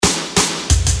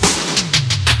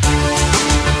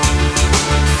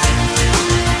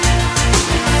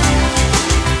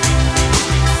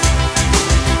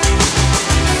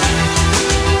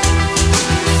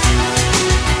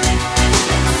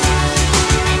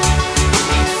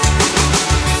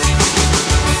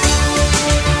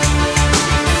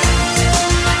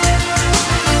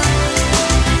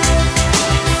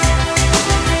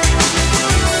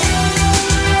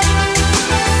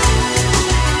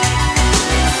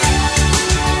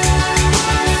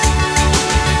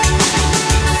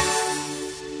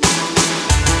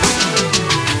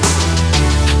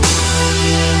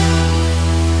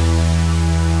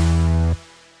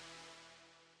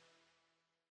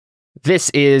This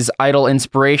is Idle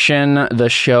Inspiration, the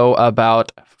show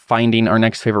about finding our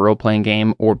next favorite role-playing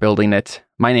game or building it.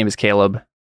 My name is Caleb.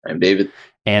 I'm David.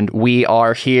 And we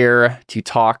are here to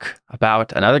talk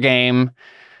about another game.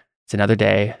 It's another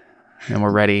day, and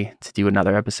we're ready to do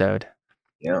another episode.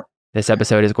 Yeah. This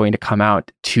episode is going to come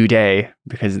out today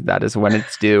because that is when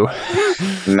it's due.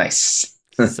 Nice.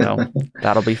 So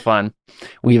that'll be fun.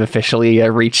 We've officially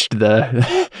reached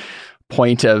the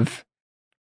point of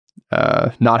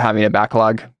not having a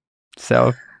backlog.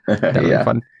 So that'll be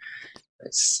fun.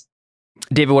 Nice.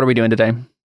 David, what are we doing today?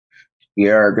 We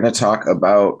are going to talk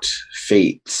about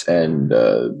Fate, and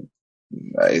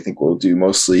I think we'll do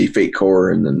mostly Fate Core,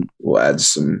 and then we'll add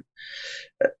some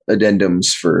addendums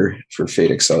for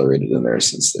Fate Accelerated in there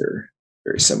since they're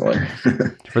very similar.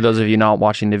 For those of you not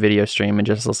watching the video stream and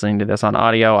just listening to this on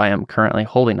audio, I am currently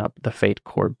holding up the Fate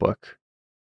Core book.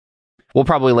 We'll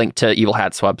probably link to Evil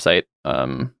Hat's website,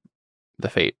 the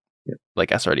Fate like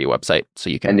SRD website, so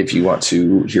you can. And if you want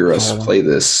to hear us play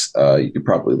this, you could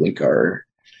probably link our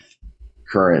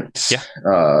current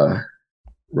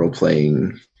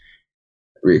role-playing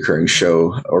reoccurring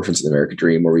show, Orphans of the American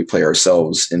Dream, where we play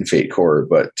ourselves in Fate Core,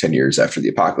 but 10 years after the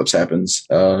apocalypse happens.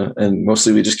 And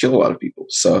mostly we just kill a lot of people.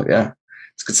 So yeah,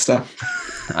 it's good stuff.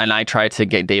 And I try to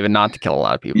get David not to kill a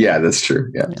lot of people. Yeah, that's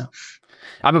true. Yeah.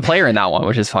 I'm a player in that one,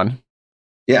 which is fun.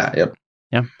 Yeah. Yep.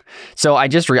 Yeah. So I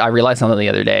realized something the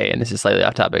other day, and this is slightly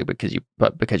off topic because you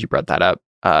brought that up.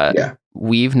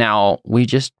 We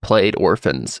just played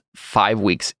Orphans 5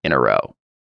 weeks in a row.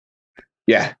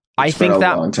 Yeah. I think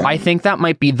that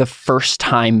might be the first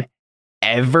time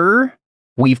ever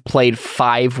we've played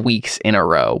 5 weeks in a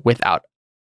row without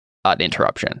an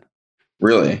interruption.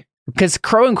 Really? Because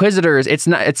Crow Inquisitors, it's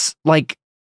like,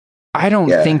 I don't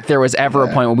think there was ever a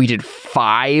point where we did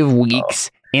 5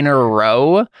 weeks in a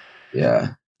row.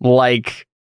 Yeah. Like,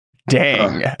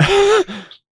 dang.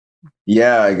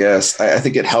 Yeah, I guess. I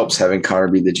think it helps having Connor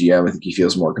be the GM. I think he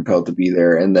feels more compelled to be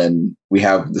there. And then we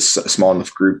have this small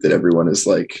enough group that everyone is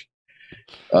like...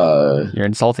 You're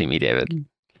insulting me, David.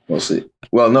 Mostly.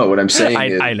 Well, no, what I'm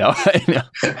saying is... I know.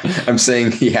 I'm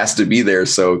saying he has to be there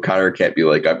so Connor can't be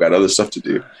like, I've got other stuff to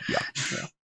do. Yeah.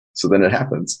 So then it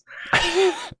happens.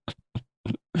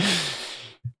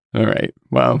 All right.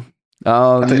 Well...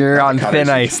 you're on thin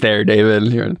ice there, David.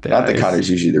 You're on thin ice. Not that Connor's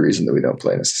usually the reason that we don't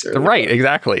play necessarily. Right,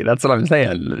 exactly. That's what I'm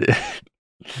saying.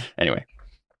 Anyway.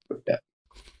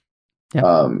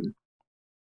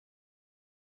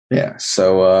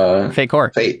 So Fate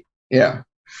Core. Fate. Yeah.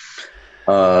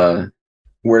 Where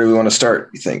do we want to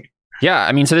start, you think? Yeah,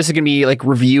 I mean, so this is gonna be like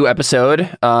review episode.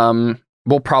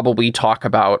 We'll probably talk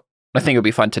about, I think it'll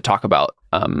be fun to talk about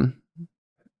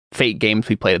Fate games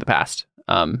we played in the past.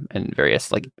 And various,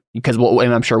 like, because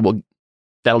I'm sure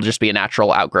that'll just be a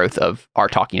natural outgrowth of our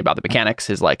talking about the mechanics,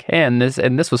 is like, hey, and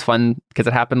this was fun because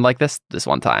it happened like this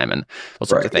one time, and those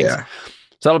sorts of things. Yeah.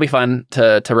 So that'll be fun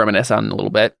to reminisce on a little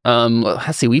bit.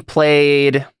 Let's see, we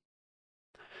played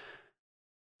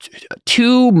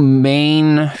 2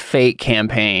 main Fate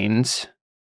campaigns.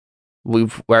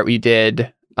 We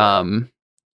did The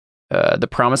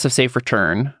Promise of Safe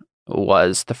Return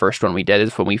was the first one we did.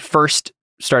 Is when we first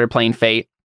started playing Fate.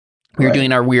 We were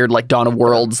doing our weird like Dawn of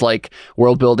Worlds like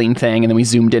world building thing, and then we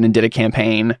zoomed in and did a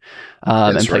campaign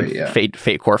and played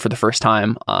Fate Core for the first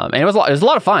time. And it was a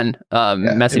lot of fun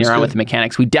messing around with the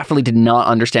mechanics. We definitely did not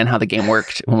understand how the game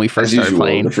worked when we first started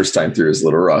playing. The first time through is a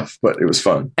little rough, but it was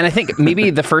fun. And I think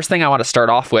maybe the first thing I want to start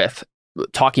off with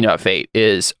talking about Fate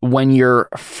is when you're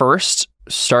first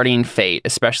starting Fate,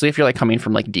 especially if you're like coming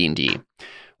from like D&D,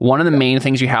 one of the main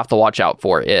things you have to watch out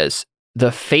for is the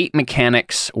Fate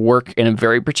mechanics work in a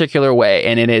very particular way,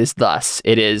 and it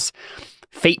is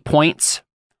Fate points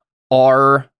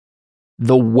are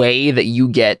the way that you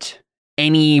get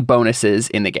any bonuses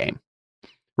in the game,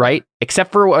 right?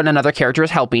 Except for when another character is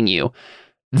helping you.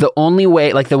 The only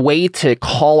way, like the way to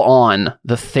call on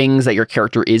the things that your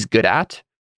character is good at,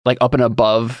 like up and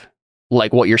above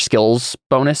like what your skills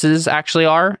bonuses actually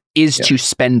are, is to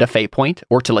spend a Fate point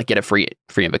or to like get a free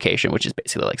invocation, which is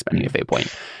basically like spending a Fate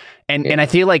point. And I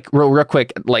feel like real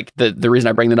quick, like the reason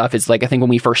I bring that up is like, I think when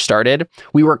we first started,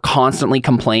 we were constantly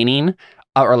complaining,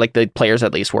 or like the players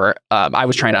at least were, I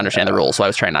was trying to understand the rules, so I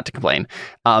was trying not to complain.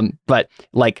 But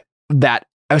like that,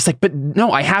 I was like, but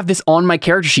no, I have this on my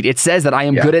character sheet. It says that I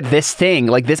am good at this thing.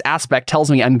 Like this aspect tells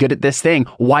me I'm good at this thing.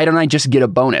 Why don't I just get a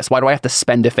bonus? Why do I have to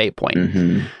spend a Fate point?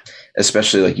 Mm-hmm.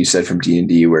 Especially like you said from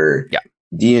D&D, where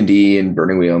D&D and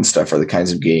Burning Wheel and stuff are the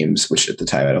kinds of games, which at the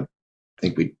time, I don't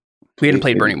think we hadn't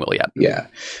played Burning Wheel yet. Yeah.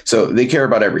 So they care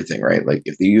about everything, right? Like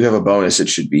if you have a bonus, it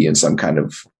should be in some kind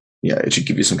of it should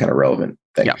give you some kind of relevant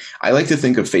thing. Yeah. I like to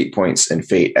think of fate points and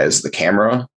fate as the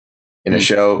camera in a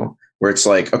show where it's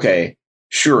like, okay,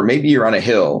 sure, maybe you're on a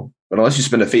hill, but unless you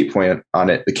spend a fate point on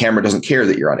it, the camera doesn't care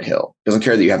that you're on a hill. It doesn't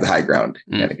care that you have the high ground,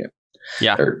 Anakin.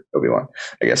 Yeah. Or Obi-Wan,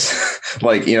 I guess.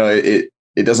 Like, it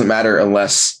doesn't matter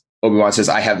unless Obi-Wan says,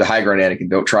 I have the high ground, Anakin,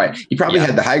 don't try. He probably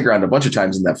had the high ground a bunch of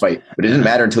times in that fight, but it didn't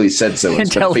matter until he said so and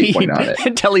spent a fate point on it.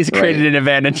 Until he's created an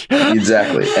advantage.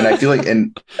 Exactly. And I feel like,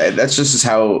 and that's just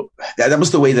how, that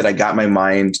was the way that I got my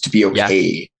mind to be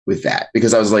okay with that.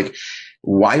 Because I was like,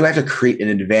 why do I have to create an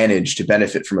advantage to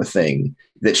benefit from a thing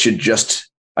that should just,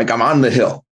 like, I'm on the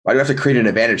hill. Why do I have to create an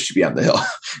advantage to be on the hill?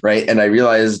 Right. And I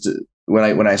realized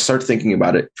when I start thinking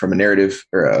about it from a narrative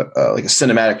or like a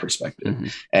cinematic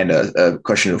perspective and a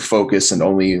question of focus and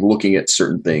only looking at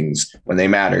certain things when they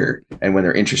matter and when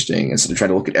they're interesting instead of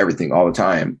trying to look at everything all the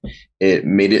time, it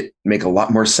made it make a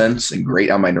lot more sense and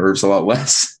grate on my nerves a lot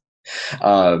less.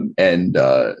 And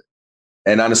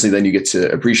honestly, then you get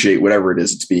to appreciate whatever it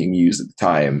is it's being used at the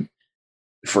time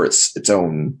for its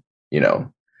own,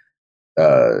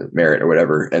 merit or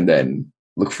whatever, and then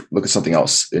look at something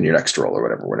else in your next roll or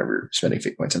whatever, whenever you're spending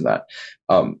fate points in that.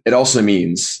 It also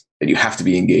means that you have to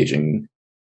be engaging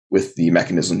with the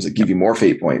mechanisms that give you more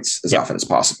fate points as often as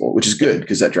possible, which is good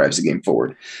because that drives the game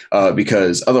forward.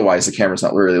 Because otherwise the camera's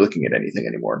not really looking at anything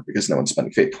anymore because no one's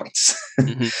spending fate points.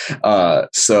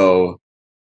 So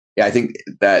yeah, I think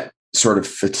that sort of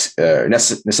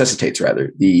necessitates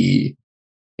rather the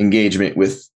engagement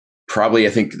with probably, I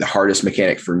think, the hardest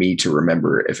mechanic for me to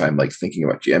remember if I'm like thinking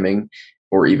about GMing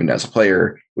or even as a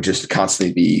player, which is to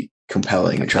constantly be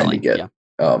compelling and trying to get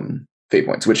fate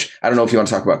points, which I don't know if you want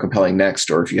to talk about compelling next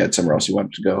or if you had somewhere else you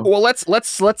wanted to go. Well, let's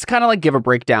kind of like give a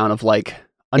breakdown of like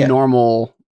a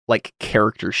normal like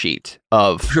character sheet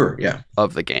of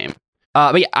of the game.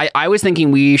 But yeah, I was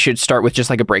thinking we should start with just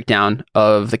like a breakdown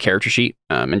of the character sheet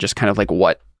and just kind of like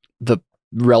what the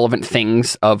relevant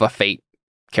things of a fate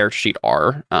character sheet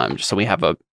are, just so we have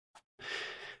a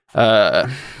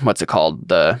what's it called,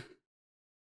 the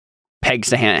pegs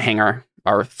to hang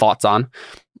our thoughts on,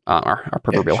 our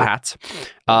proverbial hats.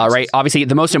 Right, obviously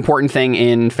the most important thing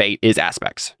in Fate is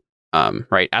aspects.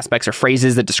 Right, aspects are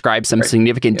phrases that describe some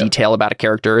significant detail about a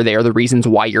character. They are the reasons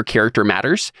why your character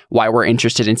matters, why we're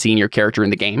interested in seeing your character in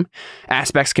the game.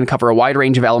 Aspects can cover a wide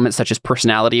range of elements such as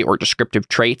personality or descriptive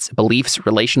traits, beliefs,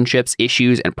 relationships,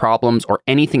 issues, and problems, or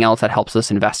anything else that helps us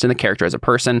invest in the character as a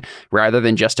person rather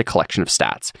than just a collection of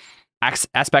stats.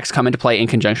 Aspects come into play in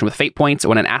conjunction with fate points.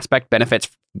 When an aspect benefits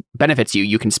you,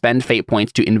 you can spend fate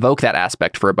points to invoke that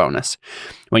aspect for a bonus.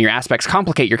 When your aspects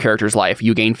complicate your character's life,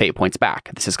 you gain fate points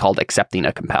back. This is called accepting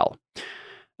a compel.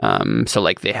 So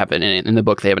like they have in the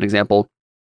book, they have an example.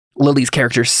 Lily's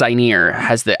character, Sainir,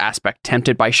 has the aspect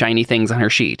tempted by shiny things on her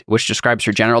sheet, which describes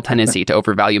her general tendency to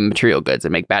overvalue material goods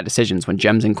and make bad decisions when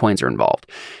gems and coins are involved.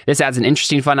 This adds an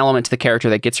interesting, fun element to the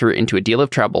character that gets her into a deal of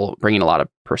trouble, bringing a lot of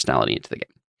personality into the game.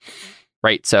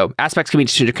 Right, so aspects can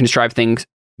describe things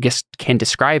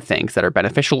that are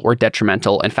beneficial or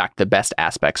detrimental. In fact, the best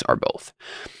aspects are both.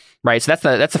 Right, so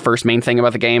that's the first main thing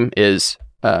about the game is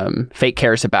Fate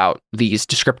cares about these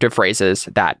descriptive phrases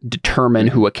that determine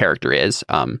who a character is.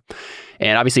 And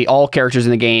obviously, all characters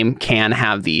in the game can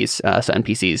have these, so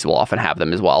NPCs will often have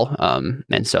them as well,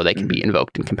 and so they can be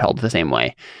invoked and compelled the same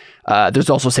way. There's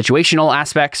also situational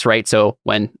aspects, right? So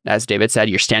when, as David said,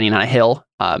 you're standing on a hill,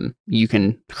 you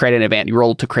can create an advantage. You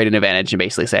roll to create an advantage and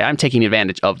basically say, I'm taking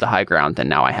advantage of the high ground, and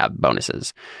now I have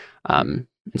bonuses. And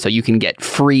so you can get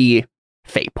free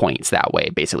fate points that way,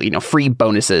 basically, free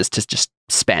bonuses to just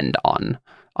spend on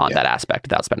that aspect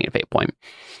without spending a fate point.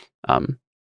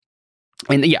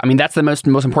 And yeah, I mean, that's the most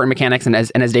important mechanics. And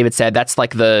as David said, that's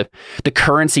like the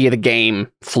currency of the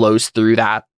game flows through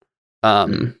that.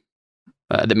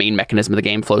 The main mechanism of the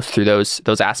game flows through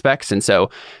those aspects. And so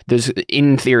there's,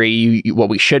 in theory, what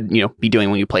we should be doing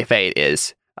when you play Fate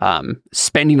is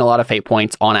spending a lot of fate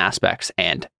points on aspects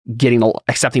and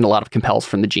accepting a lot of compels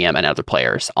from the GM and other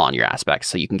players on your aspects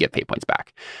so you can get fate points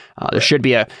back. There should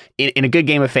be in a good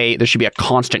game of Fate, there should be a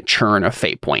constant churn of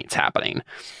fate points happening.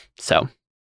 So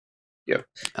yeah.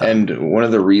 And one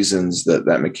of the reasons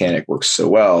that mechanic works so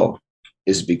well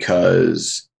is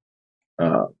because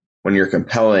when you're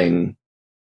compelling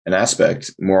an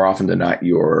aspect, more often than not,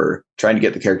 you're trying to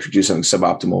get the character to do something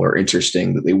suboptimal or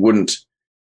interesting that they wouldn't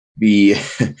be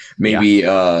maybe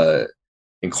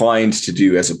inclined to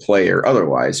do as a player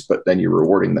otherwise, but then you're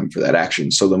rewarding them for that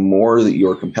action. So the more that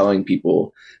you're compelling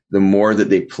people, the more that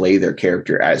they play their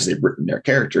character as they've written their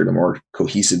character, the more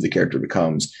cohesive the character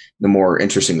becomes, the more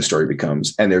interesting the story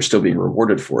becomes, and they're still being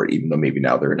rewarded for it, even though maybe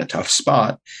now they're in a tough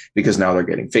spot because now they're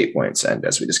getting fate points. And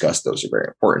as we discussed, those are very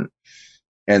important.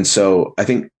 And so I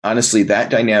think, honestly,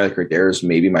 that dynamic right there is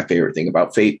maybe my favorite thing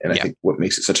about Fate. And I think what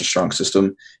makes it such a strong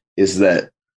system is that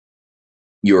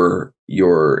you're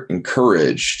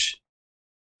encouraged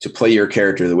to play your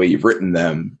character the way you've written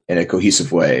them in a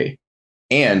cohesive way.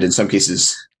 And in some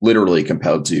cases, literally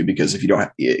compelled to, because if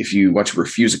you want to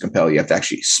refuse a compel, you have to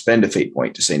actually spend a fate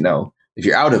point to say no. If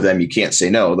you're out of them, you can't say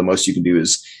no. The most you can do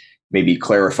is maybe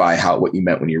clarify what you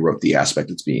meant when you wrote the aspect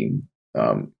that's being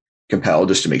compelled,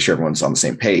 just to make sure everyone's on the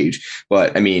same page.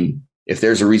 But I mean, if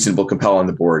there's a reasonable compel on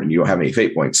the board and you don't have any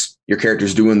fate points, your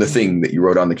character's doing the thing that you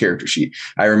wrote on the character sheet.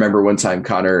 I remember one time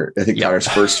Connor's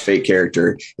first fate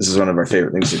character, this is one of our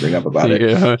favorite things to bring up about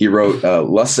it. He wrote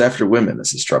lust after women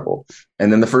as his trouble.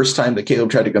 And then the first time that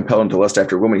Caleb tried to compel him to lust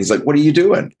after women, he's like, what are you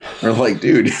doing? And we're like,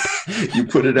 dude, you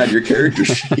put it on your character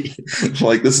sheet.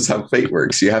 Like, this is how fate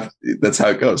works. That's how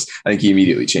it goes. I think he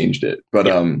immediately changed it. But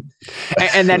and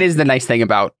that is the nice thing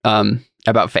about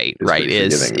Fate, right?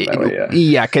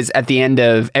 Because at the end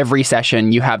of every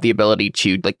session, you have the ability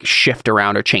to like shift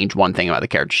around or change one thing about the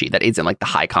character sheet that isn't like the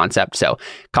high concept. So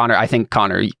I think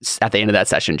Connor at the end of that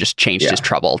session just changed his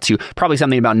trouble to probably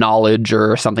something about knowledge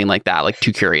or something like that, like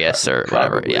too curious or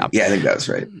whatever. Yeah, I think that's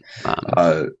right.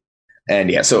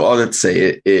 So all that to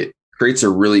say, it creates a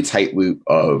really tight loop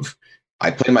of, I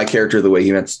play my character the way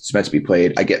it's meant to be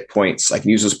played. I get points. I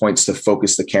can use those points to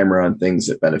focus the camera on things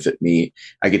that benefit me.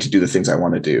 I get to do the things I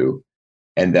want to do.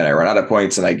 And then I run out of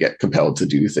points and I get compelled to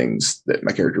do things that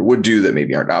my character would do that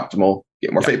maybe aren't optimal,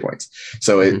 get more fate points.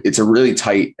 So it's a really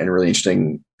tight and really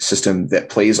interesting system that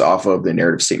plays off of the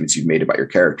narrative statements you've made about your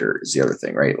character is the other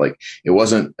thing, right? Like, it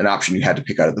wasn't an option you had to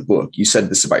pick out of the book. You said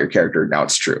this about your character. Now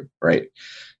it's true, right?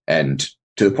 And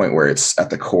to the point where it's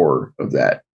at the core of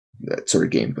that sort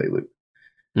of gameplay loop.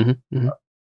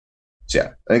 So I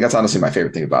think that's honestly my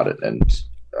favorite thing about it, and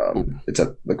it's at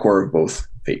the core of both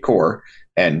Fate Core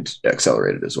and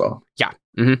Accelerated as well.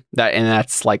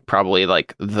 That's like probably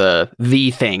like the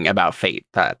thing about Fate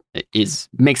that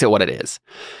makes it what it is.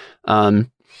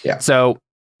 So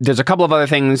there's a couple of other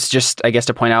things just, I guess,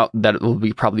 to point out that will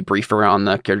be probably briefer on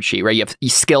the character sheet, right? You have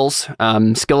skills.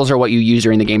 Skills are what you use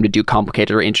during the game to do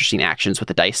complicated or interesting actions with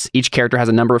the dice. Each character has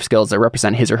a number of skills that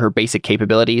represent his or her basic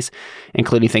capabilities,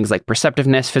 including things like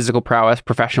perceptiveness, physical prowess,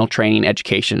 professional training,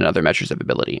 education, and other measures of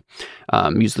ability.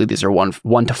 Usually these are 1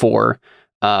 to 4.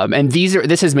 And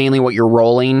this is mainly what you're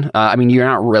rolling. I mean, you're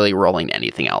not really rolling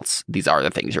anything else. These are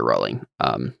the things you're rolling.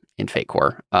 In Fate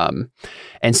Core.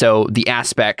 And so the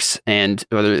aspects and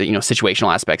whether,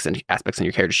 situational aspects and aspects in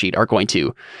your character sheet are going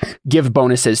to give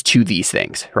bonuses to these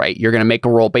things, right? You're going to make a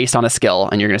roll based on a skill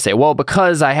and you're going to say, well,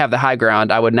 because I have the high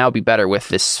ground, I would now be better with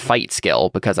this fight skill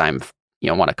because I'm,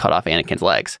 want to cut off Anakin's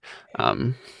legs.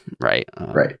 Right.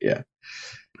 Right. Yeah.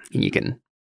 And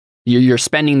you're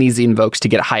spending these invokes to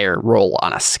get a higher roll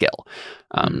on a skill.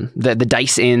 The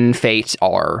dice in Fate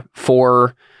are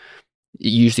 4.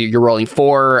 Usually you're rolling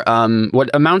 4, what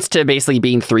amounts to basically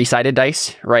being 3-sided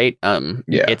dice, right?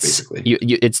 It's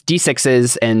it's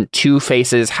D6s and 2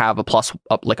 faces have a plus,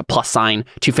 like a plus sign.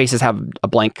 2 faces have a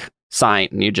blank sign,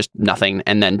 and you just nothing,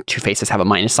 and then 2 faces have a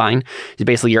minus sign. So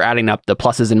basically, you're adding up the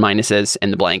pluses and minuses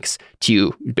and the blanks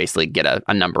to basically get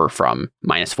a number from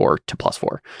 -4 to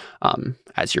 +4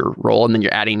 as your roll, and then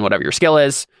you're adding whatever your skill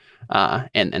is, and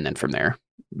then from there,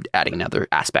 adding other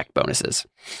aspect bonuses.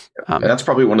 And that's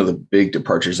probably one of the big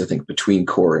departures, I think, between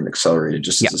Core and Accelerated.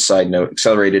 Just as a side note,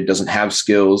 Accelerated doesn't have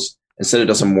skills. Instead, it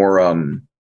does a more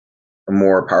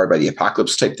powered by the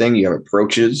apocalypse type thing. You have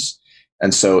approaches.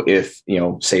 And so if,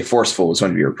 say forceful is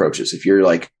one of your approaches. If you're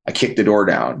like, I kick the door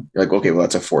down, you're like, okay, well,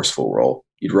 that's a forceful roll.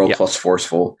 You'd roll plus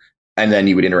forceful, and then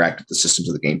you would interact with the systems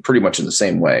of the game pretty much in the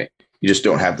same way. You just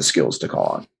don't have the skills to call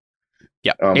on.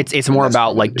 Yeah, it's more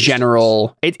about like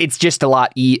general. It's just a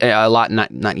lot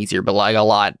not easier, but like a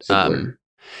lot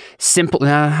simple.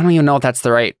 I don't even know if that's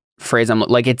the right phrase. I'm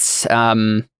like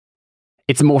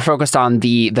it's more focused on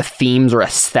the themes or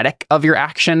aesthetic of your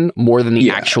action more than the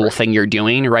actual thing you're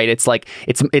doing, right? It's like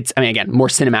it's I mean, again, more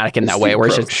cinematic in that way, where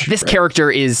it's just this character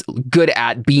is good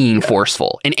at being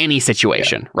forceful in any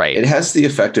situation, right? It has the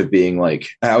effect of being like,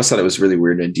 I always thought it was really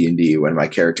weird in D&D when my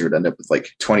character would end up with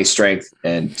like 20 strength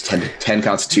and 10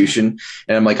 constitution,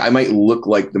 and I'm like, I might look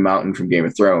like the mountain from Game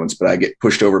of Thrones, but I get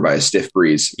pushed over by a stiff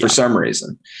breeze for some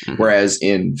reason. Whereas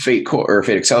in Fate Core, or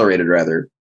Fate Accelerated rather,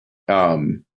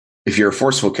 if you're a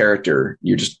forceful character,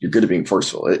 you're good at being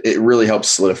forceful. It really helps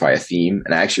solidify a theme,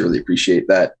 and I actually really appreciate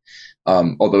that.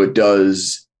 Although it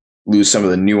does lose some of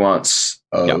the nuance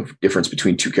of difference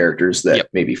between two characters that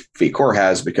maybe Fate Core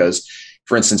has, because,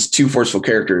 for instance, two forceful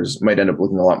characters might end up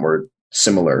looking a lot more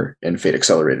similar in Fate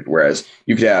Accelerated, whereas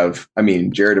you could have, I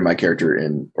mean, Jared and my character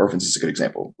in Orphans is a good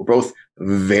example. We're both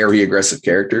very aggressive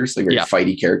characters, like very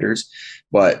fighty characters,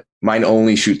 but mine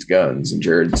only shoots guns and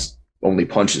Jared's only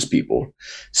punches people.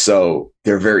 So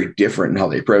they're very different in how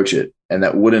they approach it, and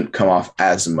that wouldn't come off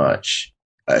as much,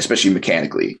 especially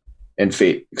mechanically, in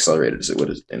Fate Accelerated as it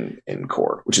would in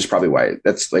Core, which is probably why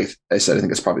that's, like I said, I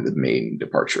think that's probably the main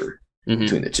departure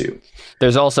between the two.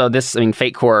 There's also this, I mean,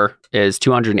 Fate Core is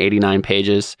 289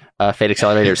 pages. Fate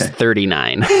Accelerator is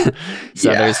 39.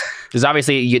 So there's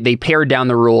obviously, they pared down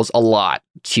the rules a lot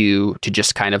to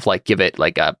just kind of like give it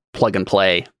like a plug and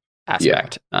play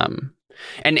aspect.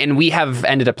 And we have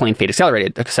ended up playing Fate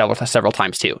Accelerated several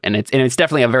times too, and it's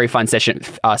definitely a very fun system.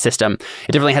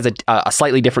 It definitely has a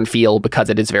slightly different feel because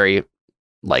it is very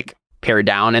like pared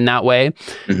down in that way.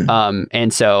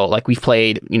 And so like we've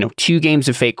played 2 games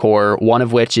of Fate Core, one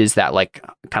of which is that like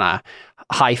kind of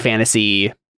high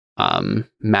fantasy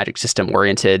magic system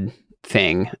oriented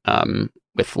thing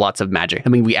with lots of magic. I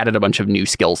mean, we added a bunch of new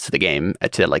skills to the game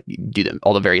to like do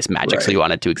all the various magics that we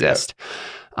wanted to exist.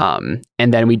 And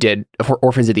then we did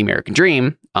Orphans of the American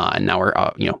Dream, and now we're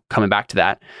coming back to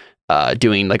that,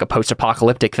 doing like a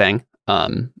post-apocalyptic thing,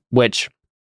 which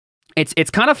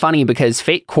it's kind of funny because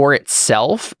Fate Core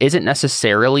itself isn't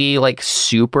necessarily like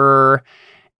super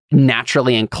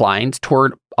naturally inclined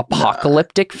toward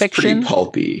apocalyptic fiction. Pretty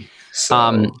pulpy.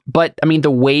 So. But I mean, the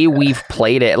way we've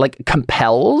played it, like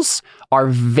compels are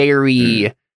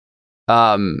very,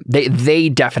 they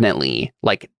definitely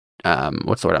like,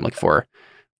 what's the word I'm looking for?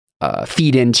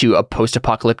 Feed into a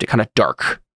post-apocalyptic kind of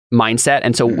dark mindset.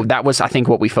 And so that was, I think,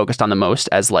 what we focused on the most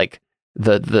as like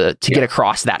the to get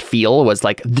across that feel was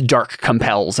like the dark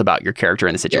compels about your character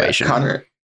in the situation.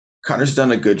 Connor's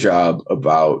done a good job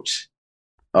about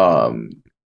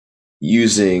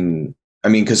using, I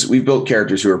mean, because we've built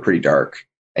characters who are pretty dark,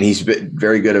 and he's been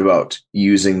very good about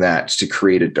using that to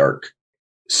create a dark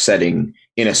setting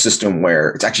in a system where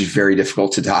it's actually very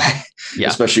difficult to die,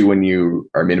 especially when you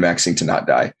are min-maxing to not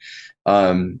die.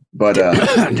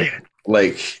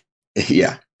 Like,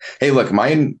 yeah. Hey, look,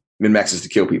 mine min-max is to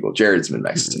kill people. Jared's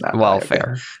min-max is to not die.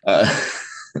 Fair.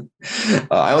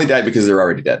 I only died because they're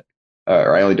already dead.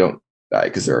 Or I only don't die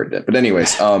because they're already dead. But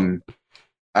anyways, I've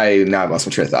lost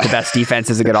my train of thought. The best defense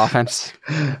is a good offense.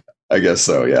 I guess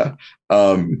so, yeah.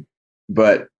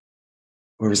 But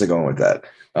where was I going with that?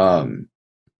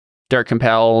 Dark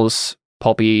compels,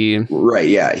 pulpy. Right,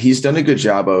 yeah. He's done a good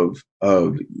job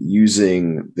of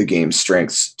using the game's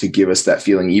strengths to give us that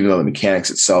feeling, even though the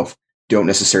mechanics itself don't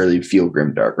necessarily feel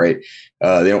grimdark, right?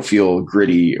 They don't feel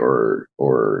gritty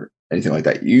or anything like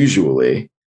that usually.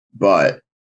 But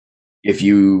if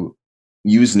you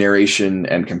use narration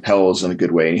and compels in a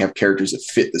good way, and you have characters that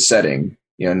fit the setting,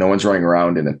 no one's running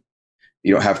around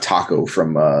you don't have Taco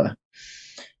from the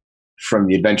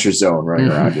Adventure Zone running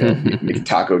around, making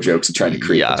taco jokes and trying to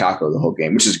create the taco the whole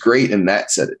game, which is great in that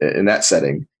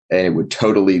setting, and it would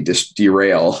totally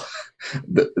derail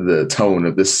the tone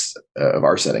of this of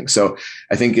our setting. So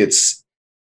I think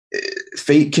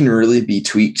Fate can really be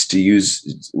tweaked to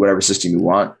use whatever system you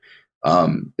want.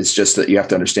 It's just that you have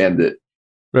to understand that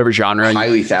whatever genre, high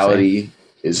lethality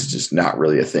is just not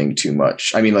really a thing too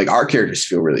much. I mean, like our characters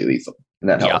feel really lethal, and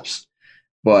that helps.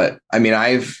 But I mean,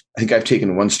 I think I've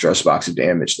taken 1 stress box of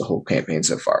damage the whole campaign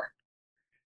so far.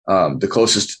 The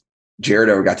closest Jared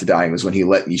ever got to dying was when he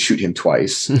let me shoot him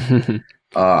twice.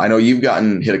 I know you've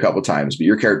gotten hit a couple times, but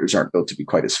your characters aren't built to be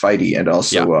quite as fighty. And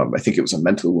also, I think it was a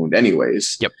mental wound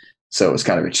anyways. Yep. So it was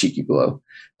kind of a cheeky blow.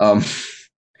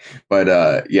 But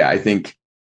I think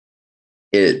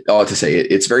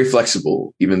it's very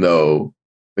flexible, even though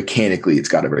mechanically it's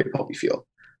got a very pulpy feel.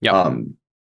 Yeah.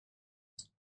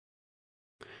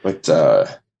 But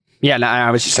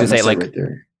I was just gonna say like right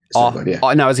there.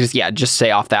 I was just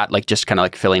say off that, like just kind of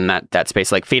like filling that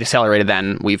space. Like Fate Accelerated,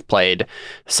 then we've played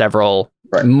several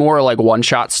more like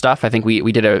one-shot stuff. I think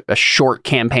we did a short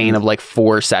campaign of like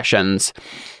 4 sessions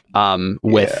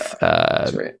with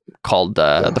called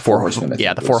the Four Horsemen.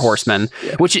 The Four Horsemen,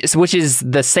 which is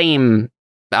the same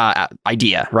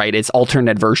idea, right? It's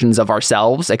alternate versions of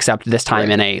ourselves, except this time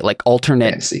in a like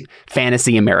alternate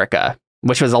fantasy America.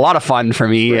 which was a lot of fun for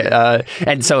me. Right.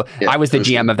 And so I was the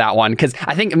GM of that one because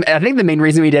I think the main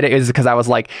reason we did it is because I was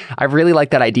like, I really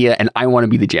like that idea and I want to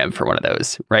be the GM for one of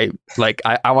those, right? Like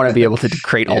I want to be able to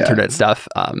create alternate stuff.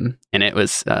 And it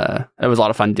was a lot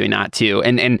of fun doing that too.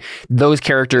 And those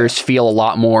characters feel a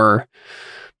lot more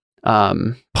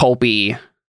pulpy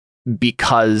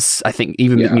because I think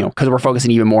even because we're focusing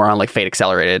even more on like Fate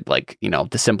Accelerated, like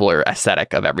the simpler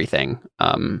aesthetic of everything.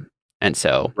 And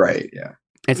so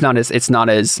it's not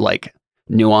as like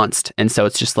nuanced, and so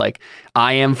it's just like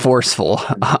I am forceful,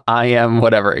 I am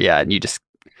whatever, and you just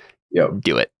do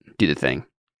the thing.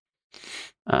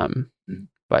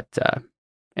 But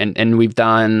and we've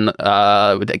done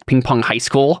like Ping Pong High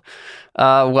School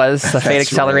was a Fate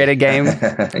Accelerated game.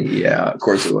 Yeah, of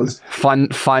course it was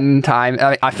fun time.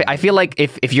 I feel like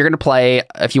if you're gonna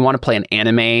if you want to play an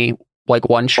anime like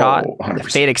one shot,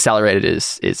 Fate Accelerated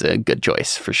is a good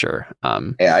choice for sure.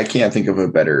 I can't think of a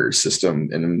better system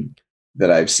that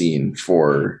I've seen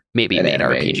for maybe an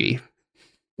RPG.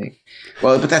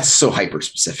 Well, but that's so hyper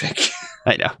specific.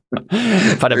 I know,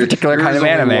 but a particular kind of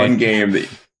anime. One game that,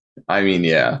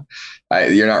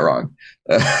 you're not wrong.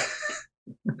 I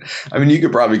mean, you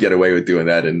could probably get away with doing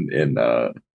that in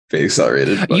Fate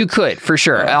Accelerated. But, you could, for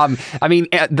sure. I mean,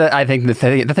 I think the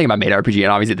thing about Made RPG,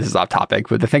 and obviously this is off topic,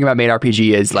 but the thing about Made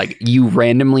RPG is like you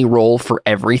randomly roll for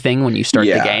everything when you start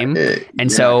the game, and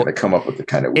so not gonna come up with the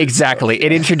kind of exactly stuff.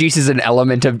 It introduces an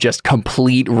element of just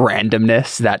complete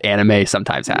randomness that anime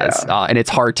sometimes has, and it's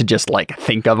hard to just like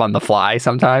think of on the fly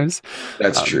sometimes.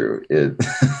 That's true.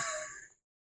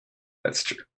 That's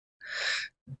true.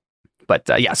 But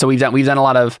so we've done a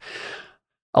lot of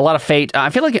Fate. I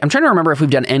feel like I'm trying to remember if we've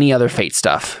done any other Fate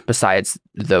stuff besides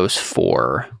those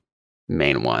 4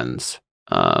 main ones.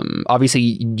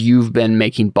 Obviously, you've been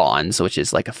making Bonds, which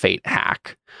is like a Fate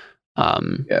hack.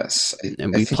 Yes,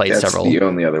 and we played that's several. The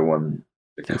only other one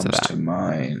that comes to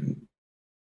mind.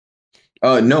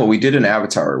 No, we did an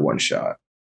Avatar one shot.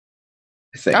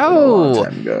 I think a long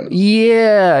time ago.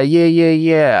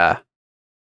 Yeah.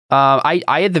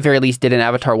 I at the very least did an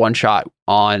Avatar one shot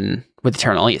with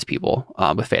Eternal Alias people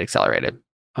with Fate Accelerated.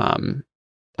 I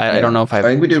don't know if I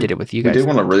did it with you guys. We did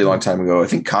one a really long time ago. I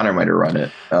think Connor might have run it.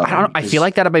 I feel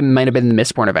like that might have been the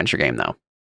Mistborn adventure game though.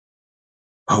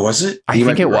 Oh, was it? I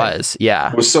think it was.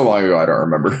 Yeah, it was so long ago. I don't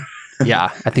remember. Yeah,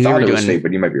 I think we were doing Fate,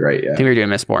 but you might be right. Yeah, I think we were doing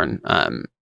Mistborn.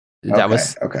 That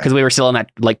was because we were still in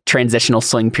that like transitional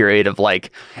swing period of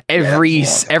like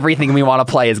everything we want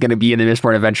to play is going to be in the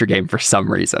Mistborn adventure game for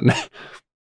some reason.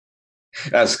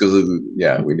 That's because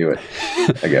we knew it,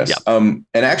 I guess. And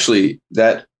actually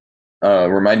that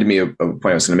reminded me of a point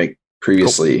I was going to make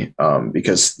previously,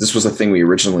 because this was a thing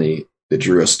that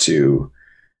drew us to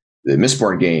the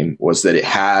Mistborn game, was that it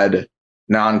had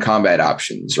non-combat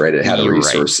options, right? It had a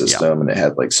resource system and it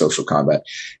had like social combat.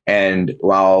 And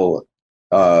while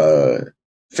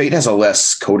Fate has a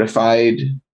less codified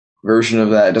version of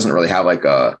that, it doesn't really have like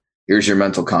here's your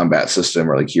mental combat system,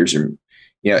 or like here's your,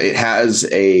 it has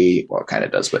it kind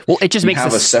of does, but it just makes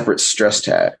a separate stress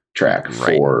track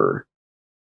for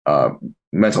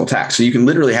mental attack. So you can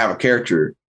literally have a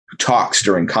character who talks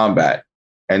during combat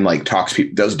and like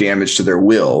does damage to their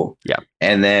will. Yeah.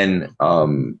 And then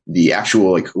the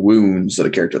actual like wounds that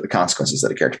the consequences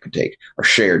that a character can take are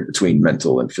shared between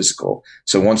mental and physical.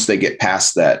 So once they get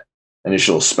past that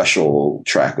initial special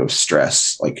track of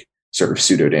stress, like sort of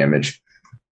pseudo damage,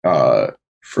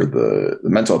 for the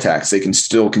mental attacks, they can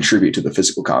still contribute to the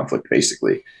physical conflict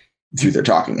basically through their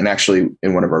talking. And actually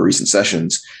in one of our recent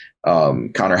sessions,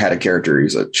 Connor had a character.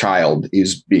 He's a child. He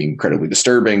was being incredibly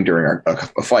disturbing during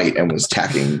a fight and was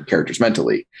attacking characters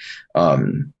mentally.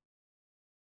 And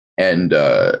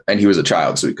he was a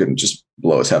child, so he couldn't just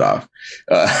blow his head off.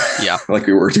 Like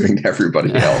we were doing to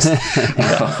everybody else.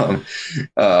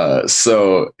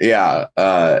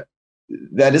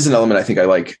 That is an element I think I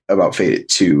like about Fate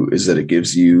 2, is that it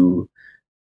gives you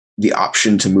the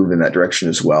option to move in that direction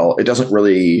as well. It doesn't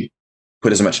really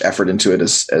put as much effort into it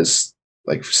as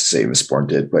like say Mistborn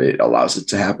did, but it allows it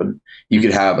to happen. You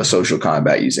could have a social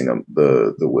combat using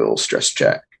the will stress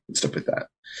check and stuff like that.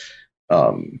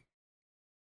 I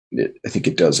think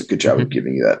it does a good job of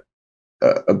giving you that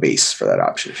a base for that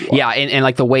option if you want. Yeah, and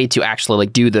like the way to actually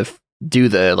like do the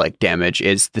like damage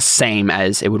is the same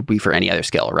as it would be for any other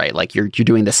skill, right? Like you're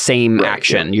doing the same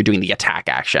action, you're doing the attack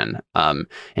action. And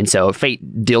so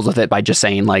Fate deals with it by just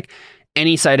saying like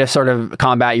any sort of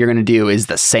combat you're going to do is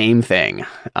the same thing.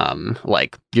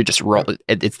 Like you just roll,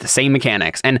 it's the same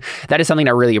mechanics. And that is something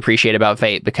I really appreciate about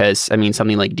Fate, because I mean,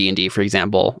 something like D&D, for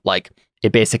example, like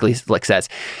it basically like says,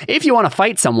 if you want to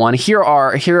fight someone, here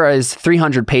is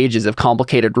 300 pages of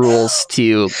complicated rules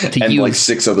to and use, like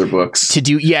 6 other books to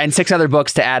do. Yeah, and 6 other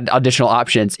books to add additional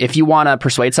options. If you want to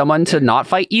persuade someone to not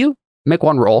fight you, make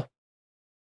 1 roll.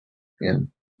 Yeah.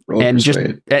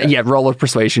 Roll a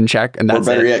persuasion check, and that's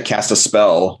or better yet, cast a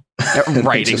spell.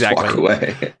 Right, exactly. Walk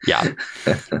away. Yeah,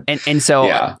 and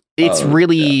so it's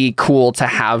really cool to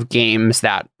have games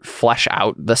that flesh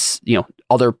out this,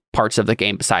 other parts of the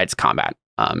game besides combat,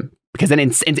 because then it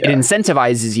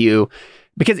incentivizes you.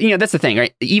 Because that's the thing,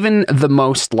 right? Even the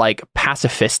most like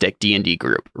pacifistic D&D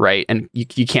group, right? And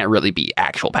you can't really be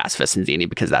actual pacifists in D&D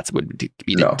because that wouldn't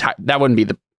be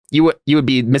the. You would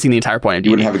be missing the entire point of D&D.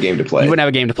 You wouldn't have a game to play. You wouldn't have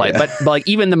a game to play. Yeah. But like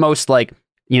even the most like,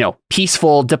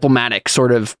 peaceful diplomatic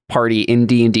sort of party in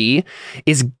D&D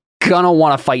is gonna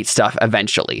want to fight stuff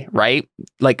eventually, right?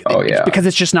 Like, because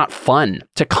it's just not fun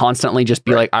to constantly just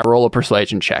be like, I roll a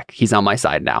persuasion check, he's on my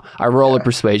side now. I roll a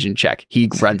persuasion check, he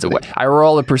runs away. I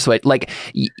roll a persuade. Like,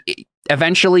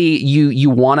 eventually you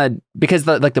want to, because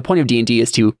the point of D&D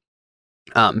is to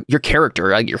your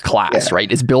character, like your class,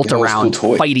 right, is built around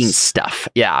fighting stuff.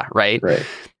 Yeah, right.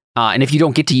 And if you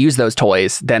don't get to use those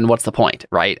toys, then what's the point,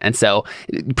 right? And so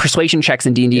persuasion checks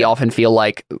in D&D often feel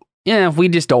like, we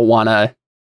just don't want to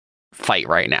fight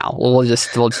right now. We'll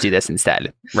just do this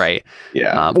instead, right?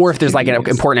 Yeah. Or if there's like an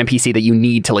important NPC that you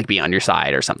need to like be on your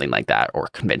side or something like that, or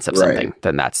convince of something,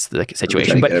 then that's the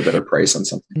situation. But get a better price on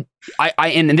something.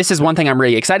 And this is one thing I'm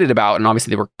really excited about, and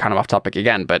obviously we're kind of off topic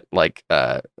again, but like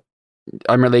I'm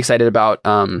really excited about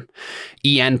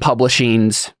EN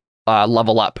Publishing's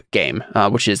Level Up game,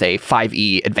 which is a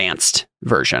 5e advanced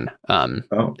version.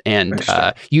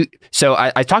 So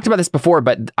I talked about this before,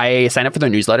 but I signed up for their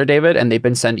newsletter, David, and they've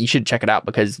been you should check it out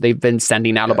because they've been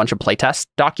sending out a bunch of playtest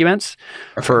documents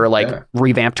for like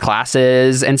revamped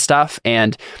classes and stuff.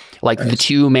 And like the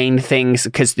 2 main things,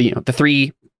 because the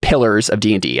 3 pillars of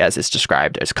D&D as it's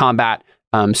described as combat,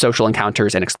 social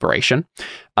encounters, and exploration.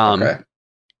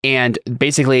 And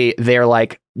basically they're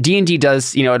like, D&D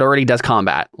does, it already does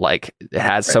combat. Like it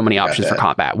has so many options for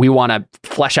combat. We want to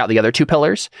flesh out the other 2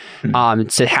 pillars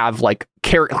to have like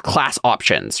class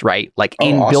options, right? Like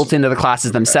built into the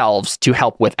classes themselves to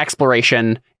help with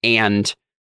exploration and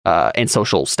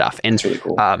social stuff. And that's really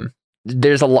cool.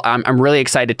 There's I'm really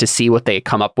excited to see what they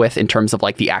come up with in terms of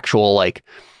like the actual like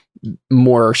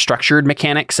more structured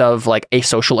mechanics of like a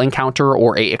social encounter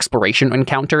or a exploration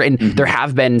encounter. And there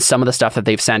have been some of the stuff that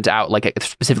they've sent out like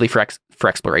specifically for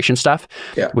exploration stuff,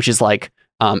 which is like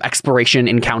exploration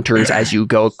encounters as you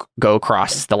go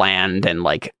across the land, and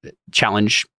like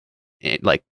challenge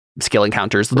like skill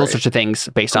encounters, those sorts of things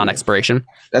based on exploration.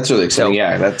 That's really exciting.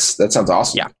 That sounds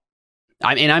awesome. Yeah.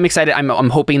 I'm excited.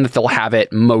 I'm hoping that they'll have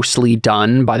it mostly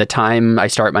done by the time I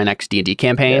start my next D&D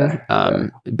campaign,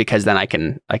 because then I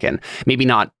can maybe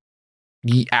not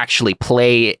actually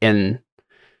play the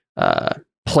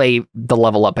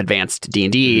Level Up advanced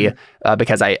D&D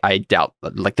because I doubt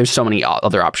like there's so many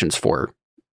other options for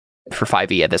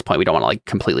 5e at this point. We don't want to like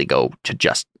completely go to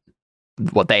just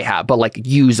what they have, but like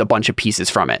use a bunch of pieces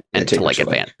from it and to like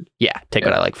advance. Take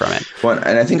what I like from it. Well,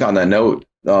 and I think on that note,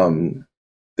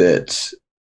 that's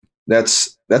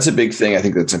a big thing. I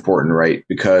think that's important, right?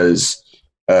 Because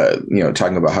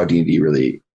talking about how D&D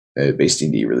really base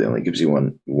D&D really only gives you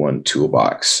one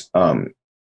toolbox.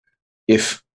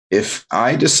 If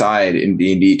I decide in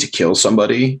D&D to kill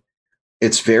somebody,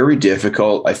 it's very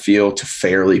difficult, I feel, to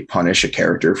fairly punish a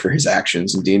character for his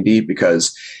actions in D&D,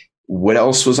 because what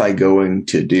else was I going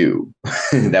to do?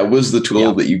 That was the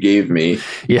tool that you gave me.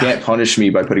 You can't punish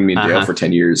me by putting me in jail for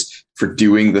 10 years for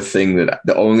doing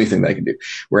the only thing that I can do.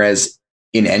 Whereas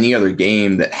in any other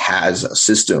game that has a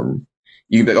system,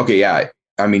 you'd be like, okay,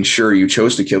 I mean, sure, you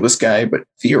chose to kill this guy, but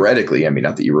theoretically, I mean,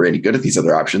 not that you were any good at these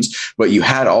other options, but you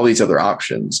had all these other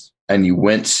options and you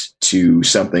went to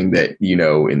something that,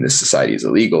 in this society is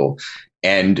illegal.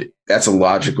 And that's a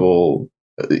logical,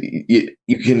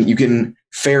 you can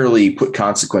fairly put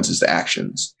consequences to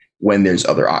actions when there's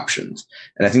other options.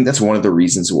 And I think that's one of the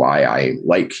reasons why I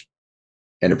like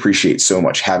and appreciate so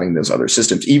much having those other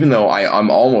systems, even though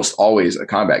I'm almost always a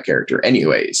combat character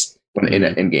anyways when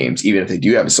in games, even if they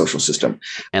do have a social system.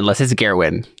 Unless it's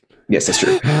Gerwin. Yes, that's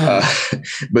true.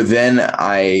 But then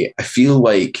I feel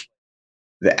like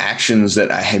the actions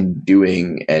that I am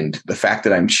doing and the fact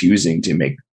that I'm choosing to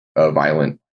make a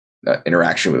violent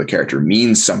interaction with a character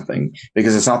means something,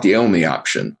 because it's not the only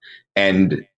option.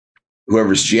 And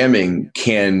whoever's GMing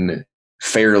can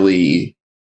fairly,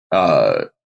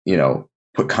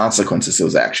 put consequences to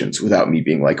those actions without me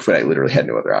being like, but I literally had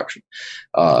no other option.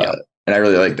 And I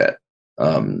really like that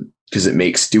because it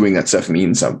makes doing that stuff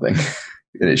mean something.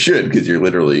 and it should, because you're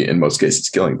literally in most cases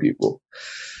killing people.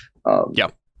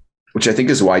 Yep. Which I think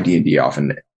is why D&D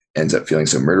often ends up feeling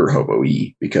so murder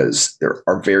hobo-y, because there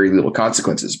are very little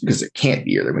consequences, because there can't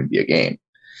be, or there wouldn't be a game.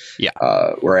 Yeah.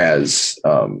 Whereas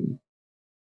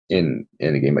in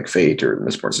a game like Fate or the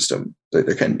Mistborn system,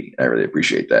 there can be. I really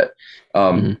appreciate that.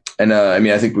 And I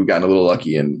mean, I think we've gotten a little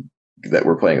lucky in that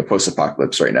we're playing a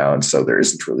post-apocalypse right now, and so there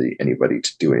isn't really anybody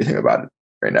to do anything about it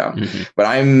right now. But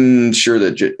I'm sure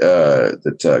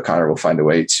that Connor will find a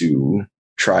way to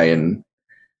try and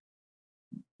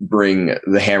bring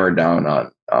the hammer down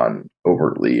on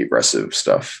overtly aggressive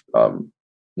stuff, coming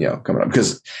up,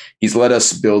 because he's let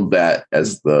us build that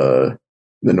as the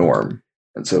norm,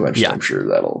 and so eventually I'm sure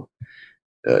that'll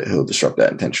he'll disrupt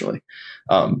that intentionally.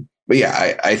 But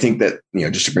yeah, I think that,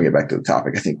 just to bring it back to the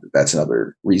topic, I think that that's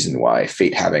another reason why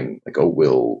Fate having like a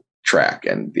will track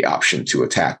and the option to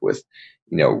attack with,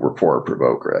 rapport or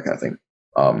provoke or that kind of thing,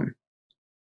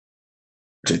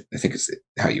 which I think is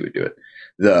how you would do it.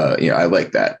 I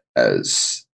like that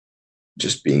as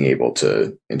just being able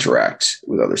to interact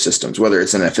with other systems, whether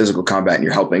it's in a physical combat and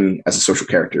you're helping as a social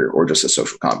character or just a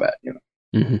social combat,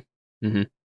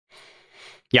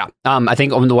 Yeah. I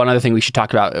think one other thing we should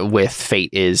talk about with Fate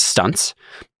is stunts.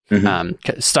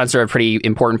 Stunts are a pretty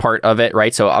important part of it,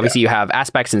 right? So obviously you have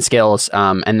aspects and skills,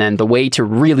 and then the way to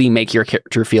really make your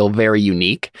character feel very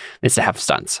unique is to have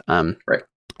stunts. Right.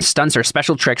 Stunts are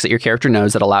special tricks that your character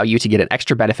knows that allow you to get an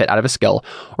extra benefit out of a skill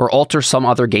or alter some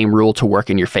other game rule to work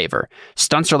in your favor.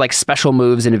 Stunts are like special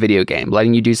moves in a video game,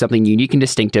 letting you do something unique and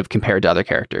distinctive compared to other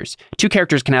characters. Two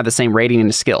characters can have the same rating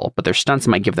and a skill, but their stunts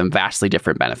might give them vastly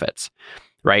different benefits.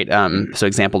 Right. So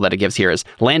example that it gives here is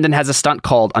Landon has a stunt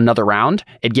called Another Round.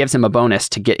 It gives him a bonus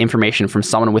to get information from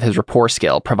someone with his rapport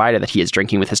skill, provided that he is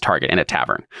drinking with his target in a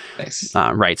tavern. Nice.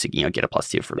 Right. So, get a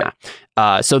 +2 for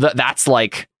that. So that's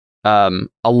like a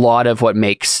lot of what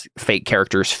makes Fate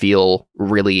characters feel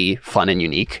really fun and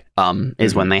unique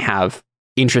is when they have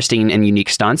interesting and unique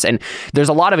stunts. And there's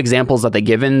a lot of examples that they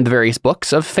give in the various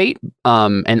books of Fate.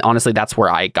 And honestly, that's where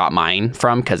I got mine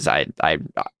from, because I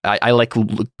like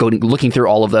looking through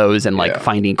all of those and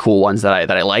finding cool ones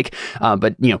that I like.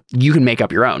 But you can make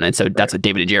up your own, and so that's what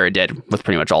David and Jared did with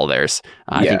pretty much all of theirs.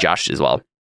 I think Josh did as well.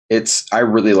 I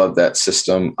really love that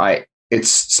system. It's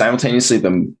simultaneously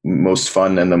the most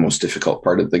fun and the most difficult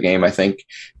part of the game, I think,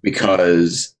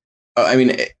 because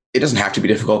it doesn't have to be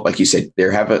difficult. Like you said, they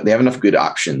have enough good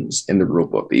options in the rule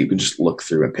book that you can just look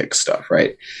through and pick stuff,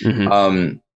 right?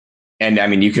 And I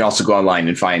mean, you can also go online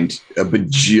and find a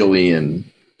bajillion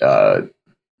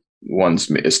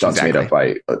stunts made up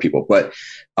by other people. But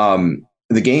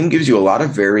the game gives you a lot of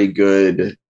very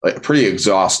good, like pretty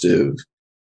exhaustive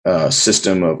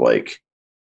system of like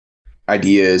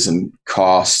ideas and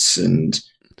costs, and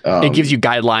it gives you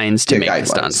guidlines to make the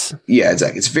stunts. Yeah,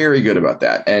 exactly. It's very good about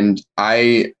that. And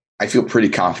I feel pretty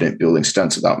confident building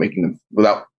stunts without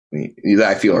that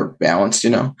I feel are balanced,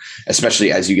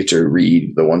 especially as you get to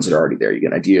read the ones that are already there. You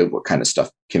get an idea of what kind of stuff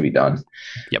can be done.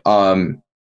 Yep.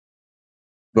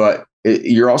 But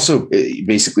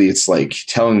basically it's like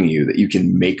telling you that you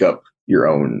can make up your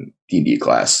own D&D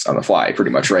class on the fly,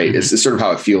 pretty much, right? It's sort of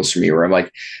how it feels for me, where I'm like,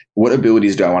 what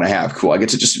abilities do I want to have? Cool. I get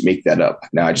to just make that up.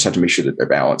 Now I just have to make sure that they're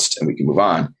balanced and we can move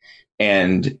on.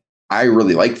 And I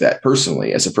really like that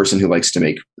personally, as a person who likes to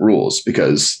make rules,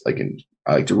 because I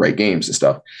like to write games and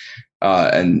stuff.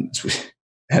 And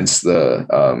hence we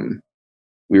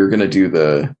were going to do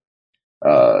the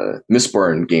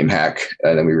Mistborn game hack,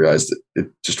 and then we realized that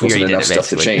it just wasn't enough stuff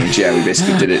to change. Yeah, we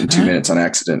basically did it in 2 minutes on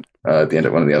accident at the end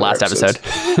of one of the other last episode.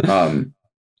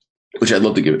 Which I'd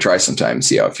love to give a try sometime and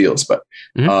see how it feels. But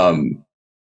as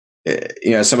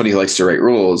somebody who likes to write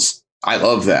rules, I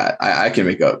love that. I can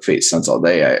make up Fate stunts all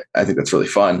day. I think that's really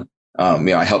fun.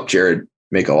 I helped Jared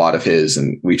make a lot of his,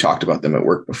 and we talked about them at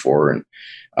work before,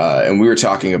 and we were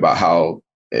talking about how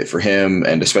for him,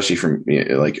 and especially for me,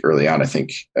 like early on, I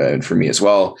think, and for me as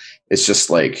well, it's just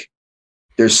like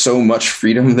there's so much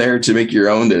freedom there to make your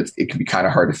own that it can be kind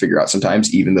of hard to figure out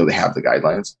sometimes, even though they have the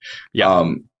guidelines.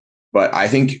 Yeah. But I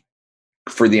think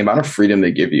for the amount of freedom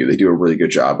they give you, they do a really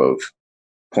good job of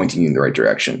pointing you in the right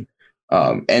direction.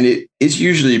 And it's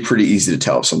usually pretty easy to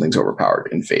tell if something's overpowered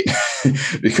in Fate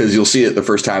because you'll see it the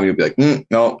first time and you'll be like,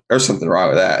 no, there's something wrong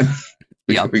with that.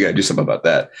 We got to do something about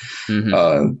that.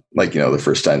 The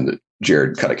first time that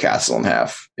Jared cut a castle in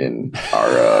half in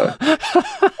our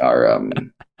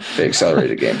Fate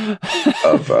Accelerated game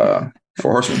of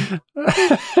Four Horsemen.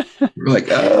 We're like,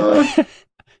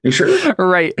 you sure?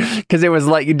 Right. Because it was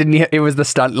like, it was the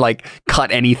stunt, like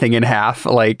cut anything in half.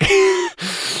 Like,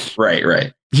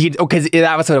 right. Because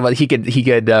that was sort of like he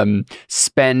could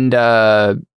spend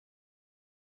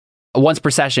once per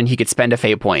session, he could spend a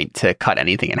fate point to cut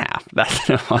anything in half. That's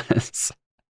what it was.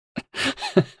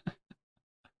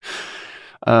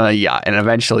 Yeah, and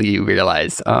eventually you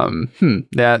realize,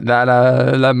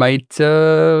 that might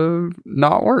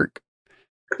not work.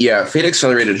 Yeah, Fate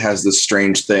Accelerated has this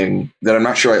strange thing that I'm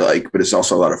not sure I like, but it's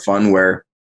also a lot of fun where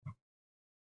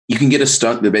you can get a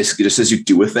stunt that basically just says you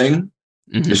do a thing.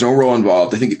 Mm-hmm. There's no roll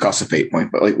involved. I think it costs a fate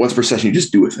point, but like once per session, you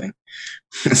just do a thing.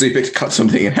 So you pick to cut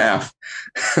something in half,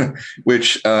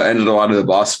 which ended a lot of the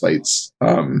boss fights.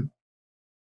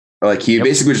 Like he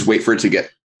basically just wait for it to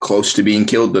get close to being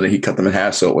killed, then he cut them in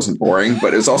half, so it wasn't boring.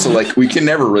 But it was also like we can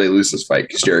never really lose this fight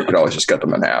because Jared could always just cut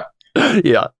them in half.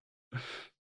 Yeah.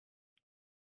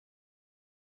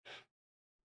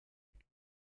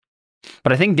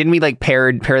 But I think, didn't we like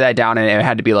pare that down, and it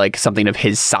had to be like something of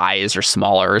his size or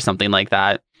smaller or something like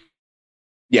that?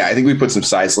 Yeah, I think we put some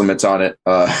size limits on it.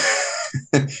 I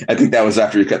think that was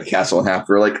after you cut the castle in half.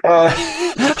 We're like,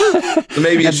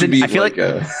 maybe it should be. I feel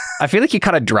like you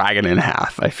cut a dragon in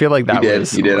half. I feel like that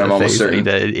was. You did. I'm almost certain. He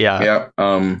did. Yeah.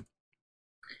 Yeah.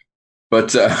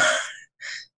 But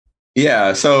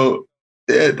yeah. So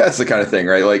that's the kind of thing,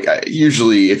 right? Like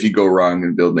usually, if you go wrong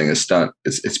in building a stunt,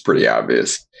 it's pretty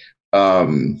obvious.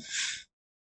 I'm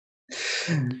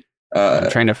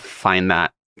trying to find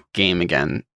that game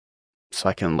again so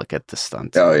I can look at the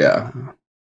stunts. Oh yeah.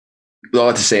 Well, I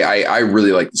have to say, I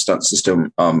really like the stunt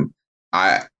system.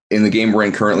 In the game we're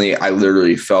in currently, I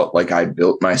literally felt like I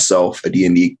built myself a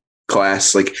D&D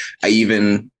class. Like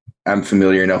I'm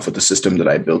familiar enough with the system that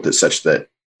I built it such that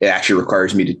it actually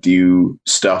requires me to do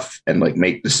stuff and like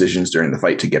make decisions during the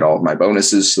fight to get all of my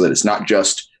bonuses, so that it's not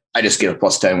just I just get a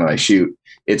 +10 when I shoot.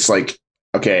 It's like,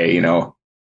 okay,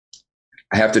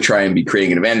 I have to try and be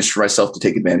creating an advantage for myself to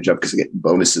take advantage of because I get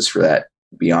bonuses for that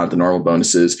beyond the normal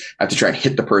bonuses. I have to try and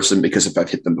hit the person because if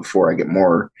I've hit them before, I get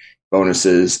more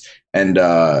bonuses. And,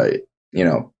 I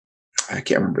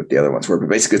can't remember what the other ones were, but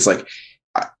basically it's like,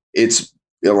 it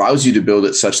allows you to build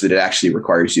it such that it actually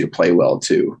requires you to play well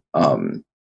too,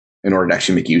 in order to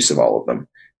actually make use of all of them,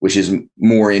 which is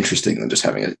more interesting than just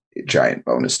having a giant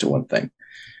bonus to one thing.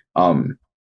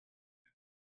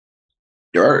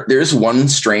 There's one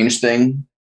strange thing.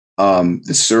 This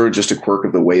is sort of just a quirk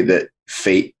of the way that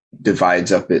Fate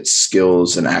divides up its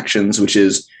skills and actions, which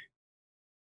is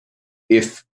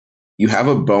if you have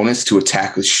a bonus to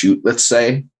attack with shoot, let's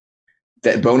say,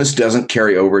 that bonus doesn't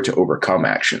carry over to overcome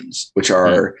actions, which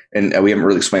are, and we haven't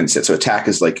really explained this yet. So attack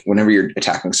is like whenever you're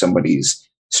attacking somebody's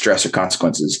stress or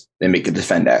consequences, they make a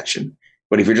defend action.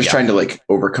 But if you're just trying to like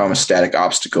overcome a static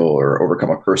obstacle or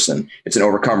overcome a person, it's an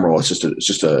overcome roll. It's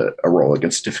just a roll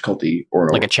against difficulty or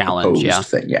like a challenge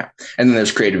thing. Yeah. And then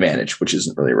there's create advantage, which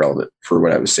isn't really relevant for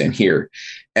what I was saying here.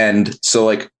 And so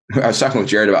like I was talking with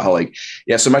Jared about how like,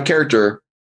 yeah, so my character,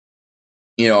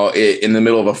 in the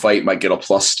middle of a fight might get a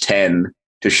 +10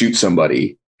 to shoot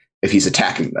somebody if he's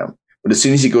attacking them. But as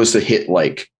soon as he goes to hit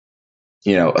like,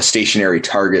 a stationary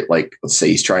target, like let's say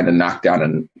he's trying to knock down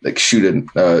and like shoot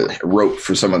a rope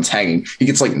for someone's hanging, he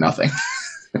gets like nothing,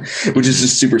 which is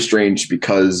just super strange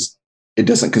because it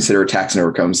doesn't consider attacks and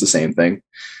overcomes the same thing.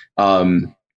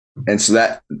 And so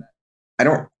that I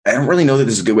don't really know that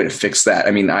there's a good way to fix that.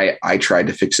 I mean, I tried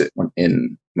to fix it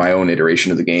in my own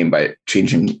iteration of the game by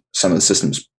changing some of the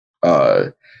systems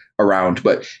around,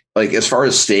 but like as far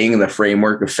as staying in the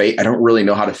framework of Fate, I don't really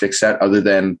know how to fix that other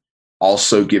than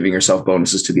also giving yourself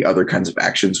bonuses to the other kinds of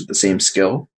actions with the same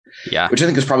skill. Yeah. Which I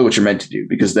think is probably what you're meant to do,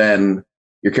 because then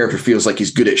your character feels like he's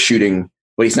good at shooting,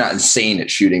 but he's not insane at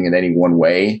shooting in any one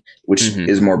way, which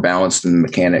is more balanced in the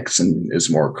mechanics and is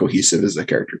more cohesive as a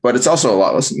character. But it's also a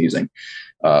lot less amusing.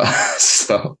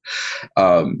 So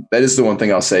that is the one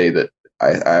thing I'll say that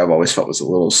I've always felt was a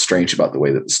little strange about the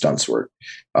way that the stunts work.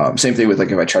 Same thing with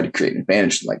like if I tried to create an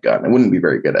advantage to my gun, I wouldn't be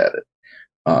very good at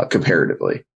it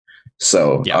comparatively.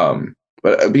 So,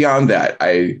 but beyond that,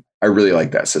 I really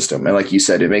like that system. And like you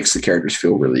said, it makes the characters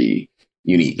feel really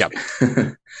unique.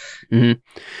 Yep.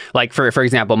 Like for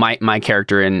example, my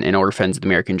character in Orphans of the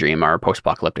American Dream, our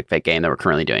post-apocalyptic Fate game that we're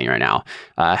currently doing right now,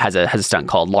 has a stunt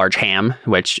called Large Ham,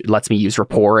 which lets me use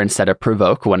rapport instead of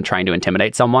provoke when trying to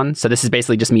intimidate someone. So this is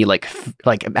basically just me like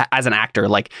as an actor,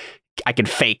 like I can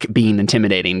fake being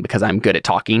intimidating because I'm good at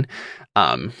talking.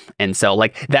 And so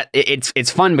like that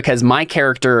it's fun because my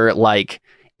character like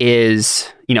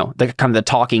is, the kind of the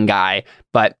talking guy,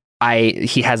 but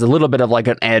he has a little bit of like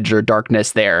an edge or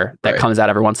darkness there that comes out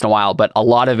every once in a while. But a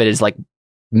lot of it is like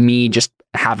me just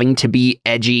having to be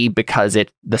edgy because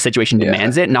the situation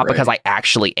demands it, not because I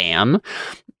actually am.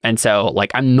 And so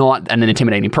like, I'm not an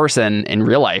intimidating person in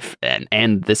real life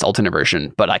and this alternate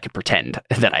version, but I could pretend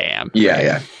that I am. Yeah.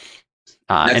 Yeah.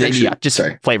 And actually, it just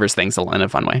flavors things in a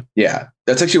fun way. Yeah,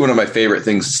 that's actually one of my favorite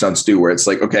things stunts do, where it's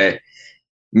like, okay,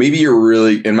 maybe you're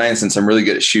really, in my instance, I'm really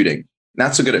good at shooting,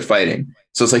 not so good at fighting.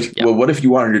 So it's like, well, what if you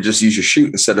wanted to just use your shoot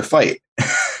instead of fight?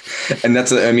 And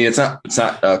that's, it's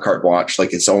not carte blanche.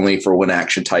 Like, it's only for one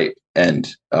action type. And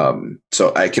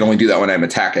so I can only do that when I'm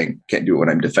attacking. Can't do it when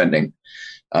I'm defending,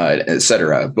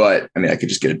 etc. But I mean, I could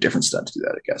just get a different stunt to do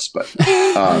that, I guess. But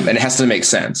and it has to make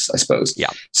sense, I suppose. Yeah.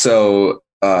 So,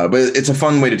 but it's a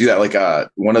fun way to do that. Like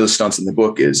one of the stunts in the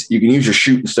book is you can use your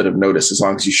shoot instead of notice, as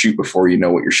long as you shoot before you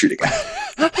know what you're shooting at.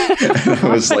 I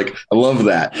was like, I love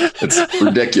that. It's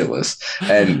ridiculous.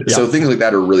 And so things like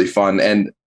that are really fun. And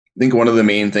I think one of the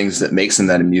main things that makes them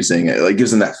that amusing, like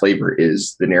gives them that flavor,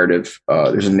 is the narrative.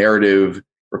 There's a narrative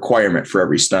requirement for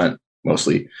every stunt,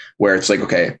 mostly, where it's like,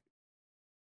 okay,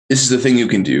 this is the thing you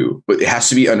can do, but it has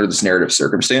to be under this narrative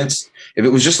circumstance. If it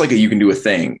was just like you can do a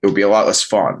thing, it would be a lot less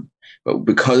fun. But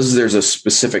because there's a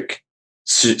specific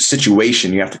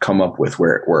situation you have to come up with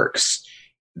where it works,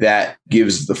 that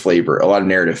gives the flavor, a lot of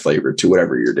narrative flavor to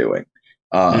whatever you're doing.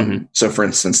 So for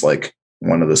instance, like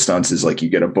one of the stunts is like you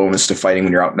get a bonus to fighting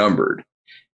when you're outnumbered.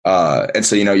 And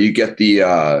so, you get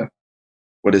the,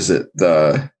 what is it?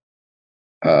 The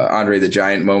Andre the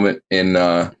Giant moment in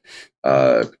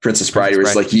Princess Bride, where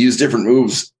it's like you use different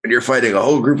moves when you're fighting a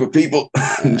whole group of people,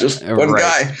 just one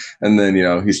guy. And then,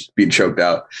 he's being choked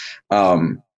out.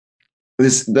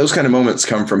 Those kind of moments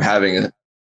come from having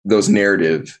those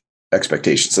narrative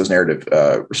expectations, those narrative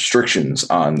restrictions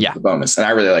on the bonus. And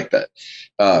I really like that.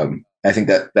 I think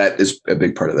that is a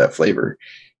big part of that flavor.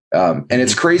 And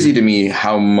it's crazy to me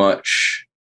how much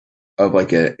of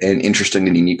like an interesting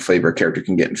and unique flavor a character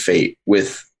can get in Fate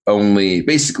with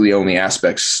basically only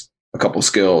aspects, a couple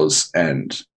skills,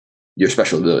 and your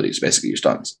special abilities, basically your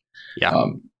stunts. Yeah.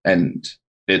 And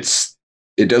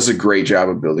it does a great job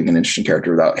of building an interesting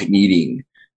character without needing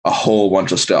a whole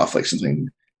bunch of stuff, like something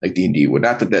like D&D would.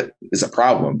 Not that is a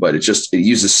problem, but it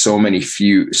uses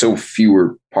so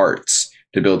fewer parts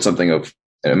to build something of,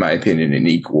 in my opinion, an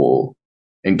equal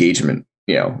engagement,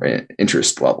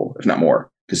 interest level, if not more,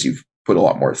 because you've put a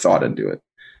lot more thought into it.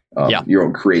 Your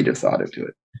own creative thought into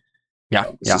it.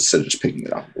 Instead of just picking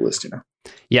it off the list,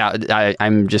 Yeah,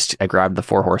 I grabbed the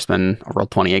 4 Horsemen, I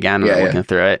rolled 20 again, looking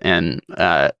through it, and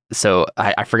so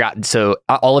I forgot. So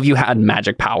all of you had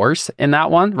magic powers in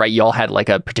that one, right? You all had like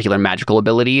a particular magical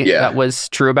ability that was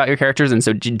true about your characters, and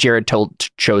so Jared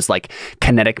chose like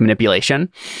kinetic manipulation,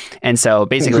 and so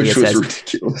basically it says,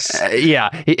 ridiculous.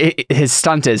 His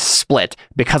stunt is split.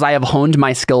 Because I have honed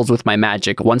my skills with my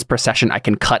magic, once per session I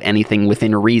can cut anything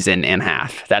within reason in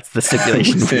half. That's the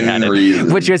stipulation we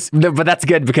had, but that's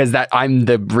good because I'm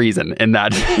the reason in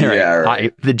that.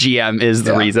 The GM is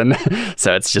the reason,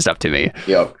 so it's just up to me.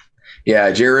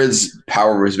 Yeah, Jared's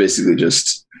power was basically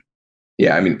just,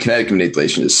 kinetic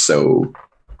manipulation is so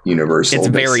universal. It's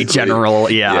very general,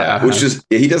 which is,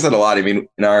 he does that a lot. I mean,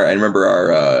 I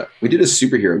remember we did a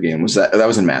superhero game, that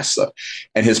was in Mass stuff,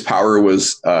 and his power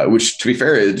was, which to be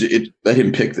fair, it let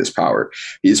him pick this power.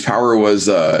 His power was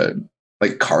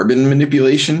like carbon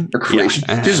manipulation or creation.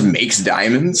 He just makes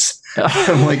diamonds.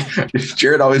 I'm like,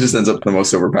 Jared always just ends up the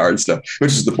most overpowered stuff,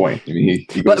 which is the point. I mean,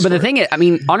 but the thing is,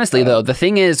 honestly, though, the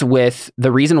thing is with the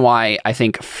reason why I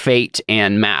think Fate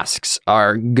and Masks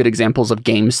are good examples of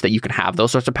games that you can have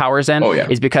those sorts of powers in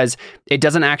is because it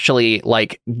doesn't actually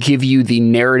like give you the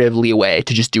narrative leeway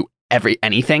to just do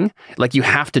anything. Like you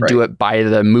have to do it by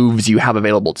the moves you have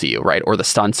available to you, right? Or the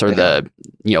stunts or the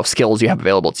skills you have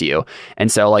available to you. And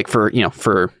so like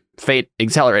for Fate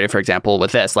Accelerated, for example,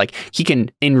 with this, like he can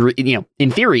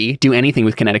in theory do anything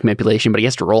with kinetic manipulation, but he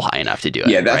has to roll high enough to do it.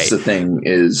 Yeah, that's the thing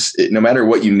is no matter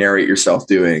what you narrate yourself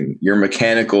doing, your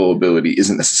mechanical ability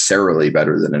isn't necessarily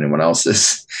better than anyone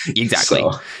else's. Exactly.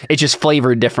 So. It's just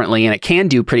flavored differently, and it can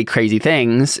do pretty crazy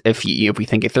things if we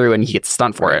think it through, and he gets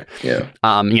stunned for it. Yeah.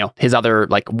 His other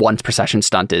like once per session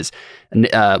stunt is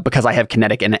because I have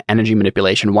kinetic and energy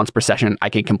manipulation. Once per session, I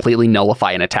can completely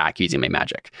nullify an attack using my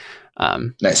magic.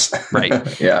 Nice.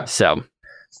 Right. Yeah. So.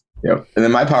 Yeah. And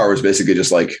then my power was basically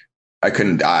just like I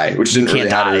couldn't die, which didn't really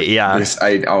happen.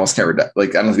 I almost never died.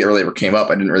 Like I don't think it really ever came up.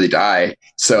 I didn't really die.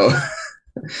 So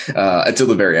until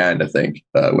the very end, I think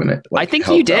when it. I think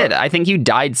you did. I think you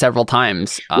died several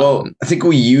times. Well, I think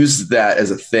we used that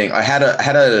as a thing. I had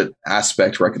a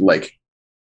aspect where I could like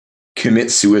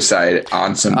commit suicide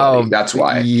on somebody. That's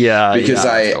why. Yeah. Because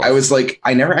I was like,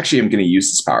 I never actually am going to use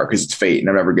this power because it's fate and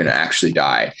I'm never going to actually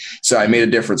die. So I made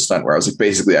a different stunt where I was like,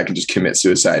 basically I can just commit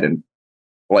suicide and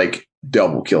like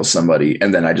double kill somebody,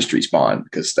 and then I just respawn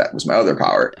because that was my other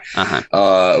power,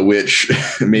 which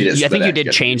made it. I think you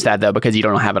did change that though, because you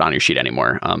don't have it on your sheet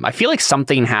anymore. I feel like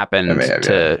something happened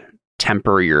to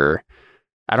temper your.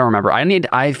 I don't remember. I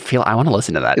want to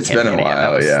listen to that. It's been a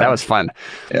while. That was fun.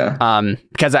 Yeah.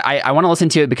 Because I want to listen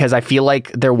to it because I feel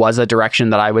like there was a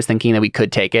direction that I was thinking that we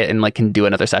could take it and like can do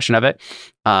another session of it.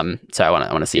 So I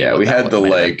want to see. Yeah, we had the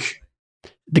like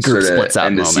the group splits out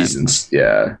end moment. Of seasons.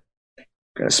 Yeah.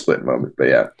 Kind of split moment, but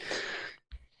yeah.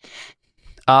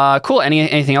 Cool.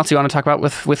 Anything else you want to talk about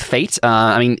with Fate?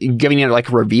 I mean, giving it like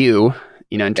a review,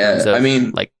 in terms of. I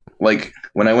mean, like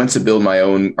when I went to build my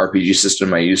own RPG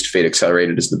system, I used Fate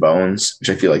Accelerated as the bones, which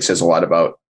I feel like says a lot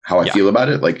about how I feel about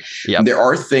it. Like, there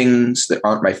are things that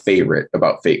aren't my favorite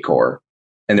about Fate Core,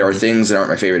 and there are things that aren't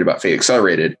my favorite about Fate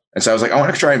Accelerated. And so I was like, I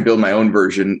want to try and build my own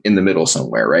version in the middle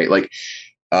somewhere, right? Like,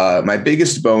 my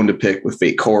biggest bone to pick with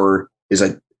Fate Core is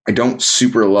I don't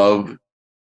super love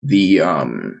the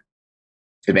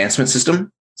advancement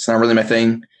system. It's not really my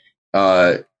thing.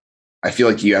 I feel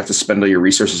like you have to spend all your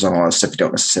resources on a lot of stuff you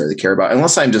don't necessarily care about,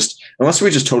 unless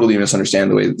we just totally misunderstand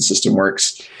the way that the system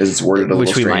works, because it's worded a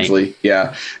little strangely.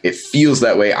 Yeah, it feels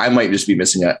that way. I might just be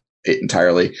missing it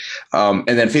entirely. And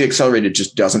then Fate Accelerated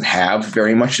just doesn't have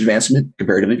very much advancement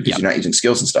comparatively because you're not using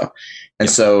skills and stuff. And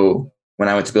so when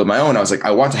I went to build my own, I was like, I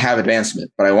want to have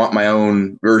advancement, but I want my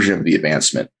own version of the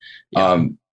advancement.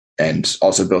 And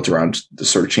also built around the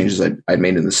sort of changes I'd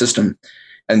made in the system.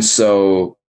 And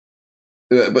so,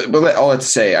 but all that to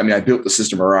say, I mean, I built the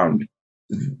system around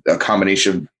a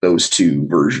combination of those two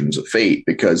versions of Fate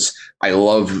because I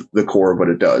love the core of what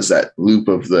it does, that loop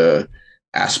of the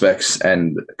aspects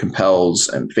and compels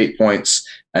and fate points.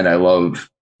 And I love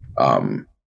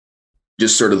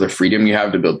just sort of the freedom you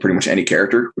have to build pretty much any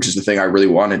character, which is the thing I really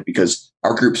wanted, because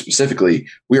our group specifically,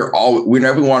 we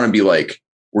never want to be like,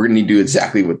 we're going to do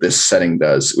exactly what this setting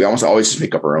does. We almost always just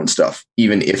make up our own stuff,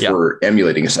 even if we're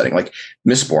emulating a setting. Like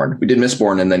Mistborn, we did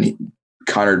Mistborn, and then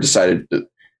Connor decided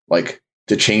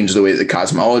to change the way that the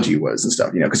cosmology was and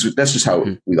stuff, because that's just how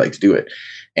we like to do it.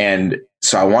 And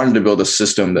so I wanted to build a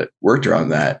system that worked around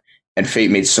that, and Fate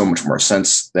made so much more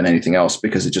sense than anything else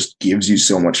because it just gives you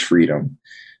so much freedom.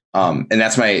 And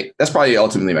that's probably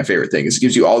ultimately my favorite thing, is it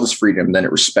gives you all this freedom, and then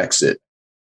it respects it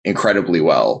incredibly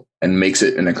well and makes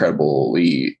it an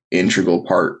incredibly integral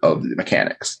part of the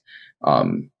mechanics.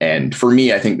 And for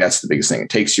me, I think that's the biggest thing. It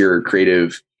takes your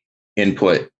creative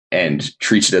input and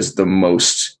treats it as the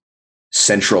most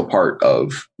central part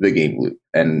of the game loop.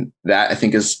 And that, I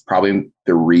think, is probably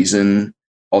the reason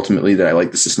ultimately that I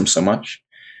like the system so much.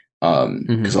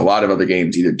 Because a lot of other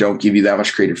games either don't give you that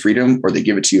much creative freedom, or they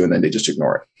give it to you and then they just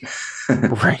ignore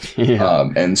it. Right.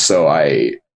 Yeah. And so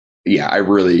I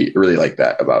really, really like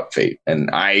that about Fate. And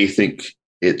I think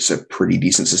it's a pretty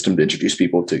decent system to introduce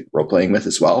people to role playing with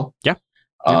as well. Yeah.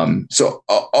 So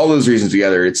all those reasons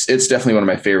together, it's definitely one of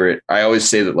my favorite. I always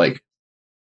say that, like,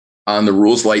 on the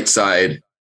rules light side,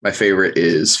 my favorite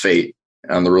is Fate.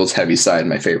 On the rules heavy side,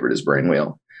 my favorite is Burning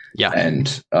Wheel. Yeah. And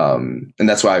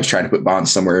that's why I was trying to put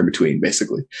Bonds somewhere in between,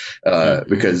 basically,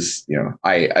 because,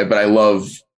 I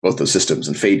love both those systems.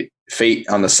 And Fate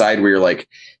on the side where you're like,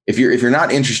 if you're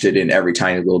not interested in every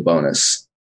tiny little bonus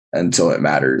until it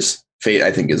matters, Fate,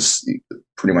 I think, is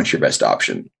pretty much your best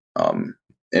option,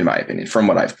 in my opinion, from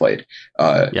what I've played.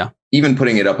 Even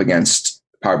putting it up against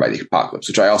Powered by the Apocalypse,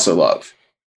 which I also love.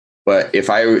 But if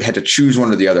I had to choose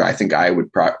one or the other, I think I would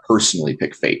personally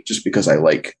pick Fate, just because I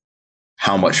like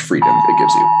how much freedom it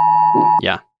gives you. Ooh.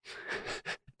 Yeah.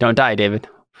 Don't die, David.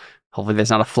 Hopefully there's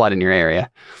not a flood in your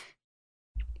area.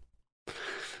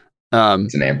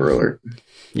 It's an Amber Alert.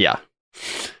 Yeah.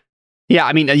 Yeah,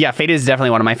 I mean, Fate is definitely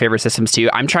one of my favorite systems too.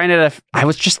 I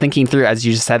was just thinking through, as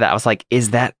you just said that, I was like, is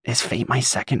Fate my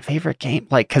second favorite game?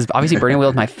 Like, because obviously Burning Wheel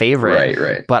is my favorite.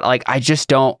 Right. But like, I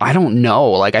don't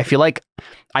know. Like, I feel like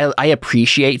I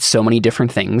appreciate so many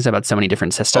different things about so many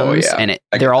different systems, and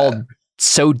they're all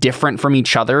so different from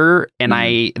each other, and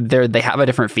they have a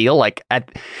different feel. Like,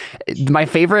 my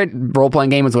favorite role-playing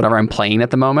game is whatever I'm playing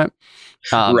at the moment.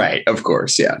 Right, of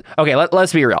course, yeah. Okay,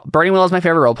 let's be real. Burning Wheel is my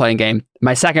favorite role-playing game.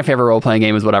 My second favorite role-playing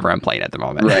game is whatever I'm playing at the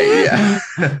moment. Right, yeah.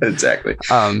 Exactly.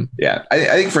 Yeah, I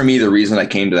think for me, the reason I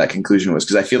came to that conclusion was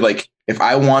because I feel like if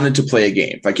I wanted to play a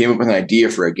game, if I came up with an idea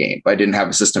for a game, but I didn't have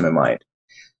a system in mind,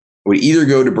 I would either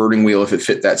go to Burning Wheel if it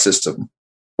fit that system,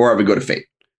 or I would go to Fate.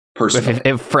 Personally.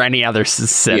 If for any other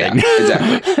setting. Yeah,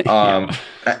 exactly.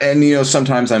 And,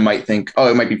 sometimes I might think,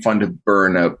 it might be fun to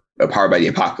burn a Powered by the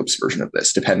Apocalypse version of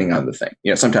this, depending on the thing.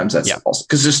 Sometimes that's also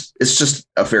because it's just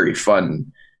a very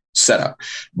fun setup.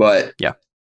 But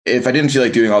if I didn't feel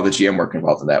like doing all the GM work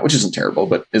involved in that, which isn't terrible,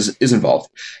 but is involved,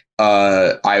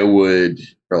 I would,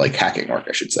 or like hacking work,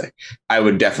 I should say. I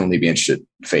would definitely be interested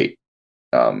in Fate.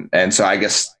 And so I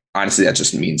guess honestly, that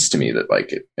just means to me that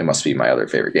like it must be my other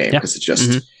favorite game because it's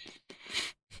just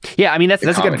yeah. I mean that's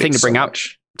a good thing to bring up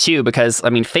much. Too, because I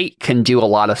mean Fate can do a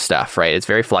lot of stuff, right? It's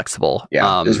very flexible.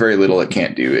 Yeah, there's very little it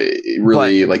can't do. It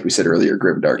really, like we said earlier,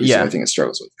 Grimdark is the only thing it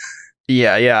struggles with.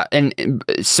 Yeah, and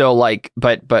so like,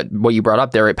 but what you brought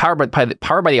up there, Powered by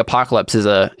the Apocalypse is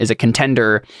a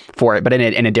contender for it, but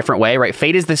in a different way, right?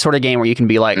 Fate is this sort of game where you can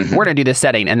be like, we're gonna do this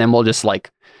setting, and then we'll just like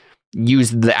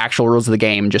use the actual rules of the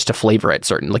game just to flavor it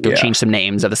certain, like you'll change some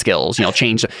names of the skills,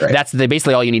 change that's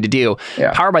basically all you need to do.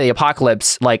 Powered by the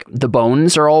Apocalypse, like the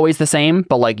bones are always the same,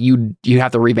 but like you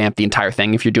have to revamp the entire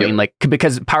thing if you're doing like,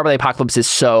 because Powered by the Apocalypse is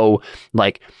so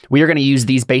like, we are going to use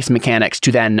these base mechanics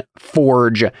to then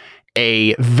forge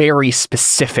a very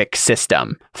specific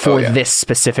system for this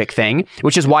specific thing,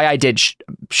 which is why I did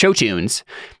show tunes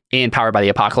in Powered by the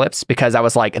Apocalypse, because I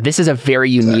was like, this is a very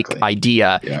unique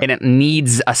idea and it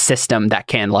needs a system that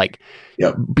can like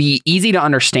be easy to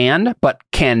understand, but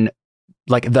can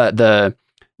like the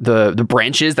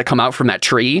branches that come out from that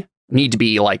tree need to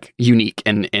be like unique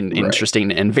and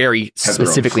interesting and very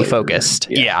specifically focused.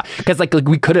 Yeah. Because like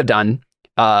we could have done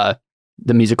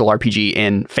the musical RPG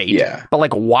in Fate, but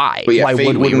like why? But why Fate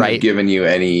would we wouldn't write? have given you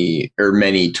any or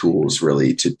many tools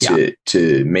really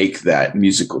to make that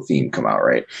musical theme come out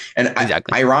right. And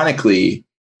ironically,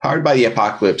 Powered by the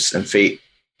Apocalypse and Fate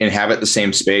inhabit the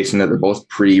same space, and that they're both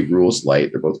pretty rules light.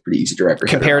 They're both pretty easy to wrap your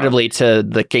head comparatively to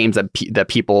the games that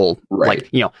people like,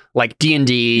 like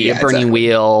D&D, Burning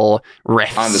Wheel,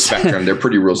 Rifts. On the spectrum, they're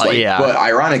pretty rules light. But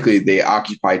ironically, they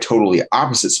occupy totally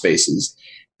opposite spaces,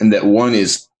 and that one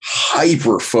is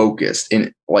hyper focused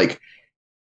in like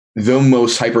the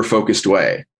most hyper focused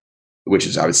way, which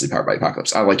is obviously Powered by the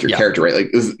Apocalypse. I like your character, right? Like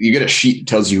you get a sheet that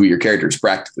tells you who your character is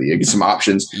practically. You get some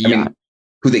options. I mean,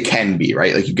 who they can be,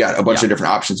 right? Like you've got a bunch of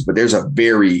different options, but there's a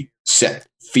very set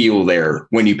feel there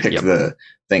when you pick the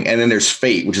thing. And then there's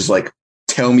Fate, which is like,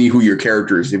 tell me who your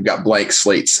character is. You've got blank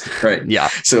slates, right? Yeah.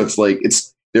 So it's like,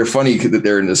 they're funny that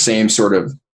they're in the same sort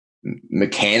of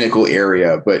mechanical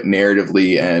area, but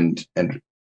narratively and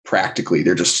practically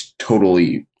they're just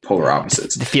totally polar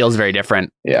opposites. It feels very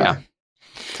different. And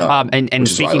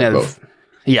speaking of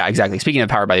exactly, speaking of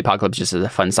Powered by the Apocalypse, just as a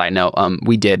fun side note,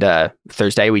 we did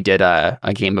Thursday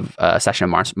a game of session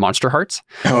of Monster Hearts.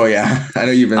 Oh yeah, I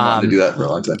know you've been wanting to do that for a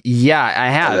long time. Yeah, I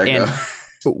have. And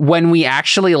when we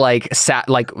actually like sat,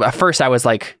 like at first I was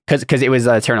like, because it was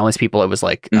Terra Nullius people, it was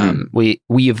like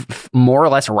we've more or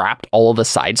less wrapped all of the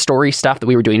side story stuff that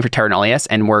we were doing for Terra Nullius,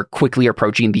 and we're quickly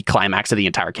approaching the climax of the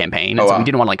entire campaign. And so we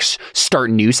didn't want to like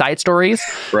start new side stories,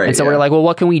 right? And so we're like, well,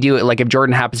 what can we do? Like if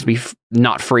Jordan happens to be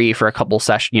not free for a couple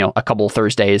a couple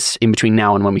Thursdays in between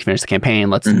now and when we finish the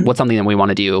campaign, what's something that we want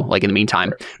to do? Like in the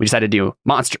meantime, we decided to do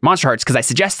Monster Hearts, because I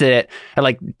suggested it. I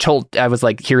was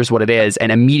like, here's what it is,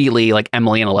 and immediately like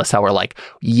Emily and Alyssa were like,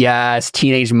 yes,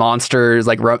 teenage monsters,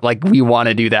 like we want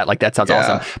to do that, like that sounds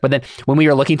awesome. But then when we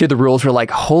were looking through the rules, we're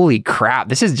like, holy crap,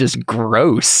 this is just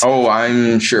gross. Oh,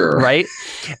 I'm sure, right?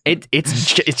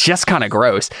 It's just kind of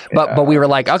gross. But we were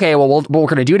like, okay, well we're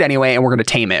gonna do it anyway, and we're gonna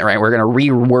tame it, right? We're gonna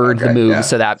reword the moves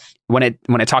so that when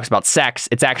it talks about sex,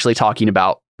 it's actually talking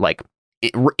about like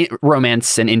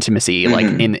romance and intimacy, like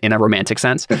in a romantic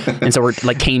sense. And so we're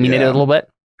like taming it a little bit.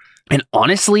 And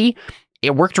honestly,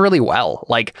 it worked really well.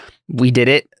 Like we did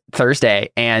it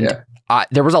Thursday, and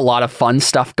there was a lot of fun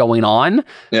stuff going on.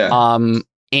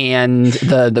 And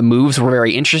the moves were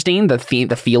very interesting. The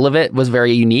feel of it was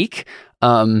very unique.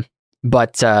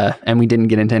 But and we didn't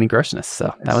get into any grossness,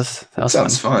 so that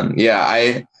sounds fun.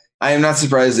 Yeah, I am not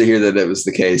surprised to hear that it was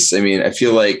the case. I mean, I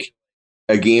feel like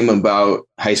a game about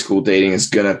high school dating is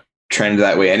gonna trend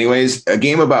that way anyways. A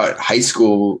game about high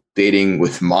school dating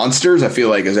with monsters, I feel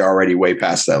like is already way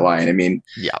past that line. I mean,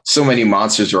 so many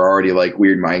monsters are already like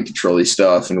weird mind controlly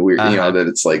stuff and weird, that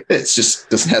it's like, it's just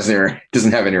doesn't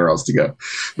have anywhere else to go.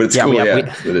 But it's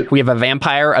cool. We have a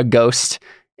vampire, a ghost,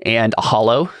 and a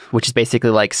hollow, which is basically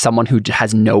like someone who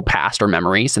has no past or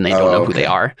memories and they don't know who they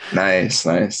are. Nice.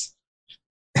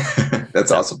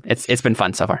 That's awesome. It's been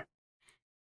fun so far.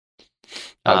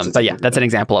 But yeah, that's an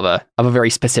example of a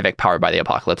very specific Powered by the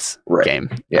Apocalypse game.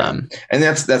 Yeah. And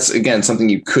that's again something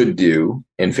you could do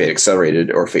in Fate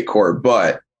Accelerated or Fate Core,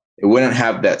 but it wouldn't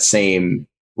have that same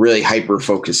really hyper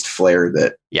focused flair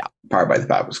that Powered by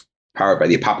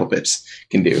the Apocalypse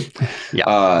can do.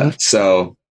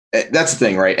 So that's the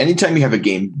thing, right? Anytime you have a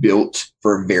game built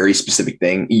for a very specific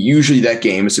thing, usually that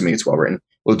game, assuming it's well written,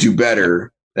 will do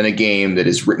better than a game that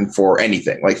is written for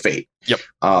anything like Fate.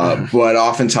 But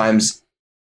oftentimes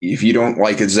if you don't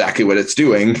like exactly what it's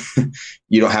doing,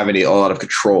 you don't have a lot of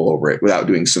control over it without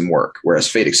doing some work. Whereas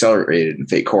Fate Accelerated and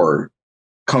Fate Core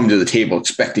come to the table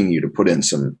expecting you to put in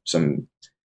some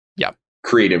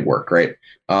creative work, right?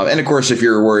 And of course, if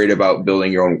you're worried about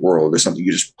building your own world or something,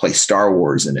 you just play Star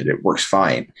Wars in it. It works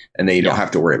fine. And then you don't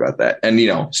have to worry about that. And,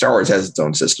 Star Wars has its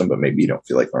own system, but maybe you don't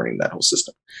feel like learning that whole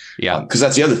system. Yeah. Because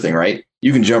that's the other thing, right?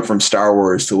 You can jump from Star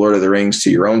Wars to Lord of the Rings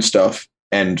to your own stuff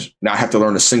and not have to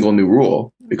learn a single new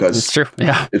rule because it's true.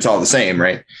 Yeah. It's all the same,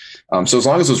 right? So as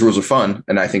long as those rules are fun,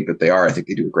 and I think that they are, I think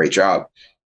they do a great job.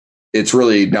 It's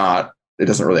really not, it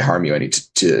doesn't really harm you any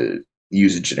to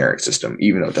use a generic system,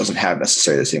 even though it doesn't have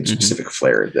necessarily the same specific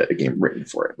flair that a game written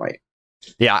for it might.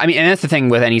 Yeah, I mean, and that's the thing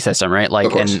with any system, right?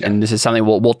 Like, and this is something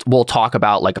we'll talk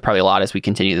about like probably a lot as we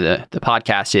continue the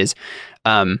podcast is,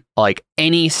 like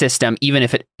any system, even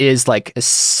if it is like a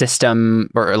system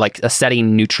or like a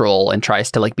setting neutral and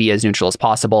tries to like be as neutral as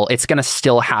possible, it's going to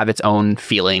still have its own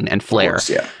feeling and flair.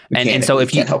 Course, yeah. And so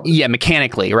if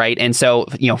mechanically, right? And so,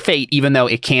 Fate, even though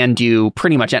it can do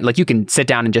pretty much, like you can sit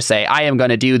down and just say, I am going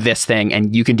to do this thing,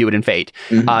 and you can do it in Fate.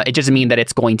 It doesn't mean that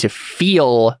it's going to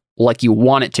feel like you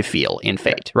want it to feel in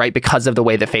Fate, right? Because of the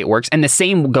way that Fate works. And the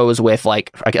same goes with like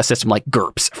a system like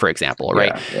GURPS, for example,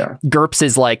 right? Yeah. GURPS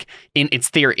is like, in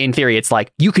theory, it's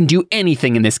like you can do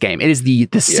anything in this game. It is the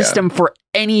system for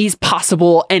any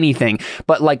possible anything.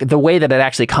 But like the way that it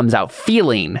actually comes out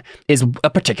feeling is a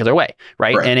particular way,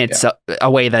 right? And it's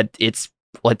a way that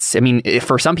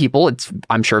for some people, it's,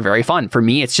 I'm sure, very fun. For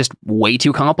me, it's just way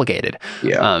too complicated.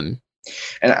 Yeah.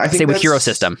 And I think say with Hero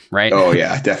System, right? Oh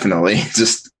yeah, definitely.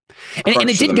 Just and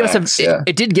it did give us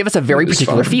it did give us a very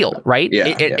particular feel, right?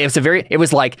 It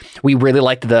was like we really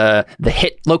liked the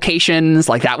hit locations,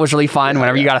 like that was really fun.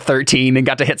 Whenever you got a 13 and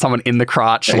got to hit someone in the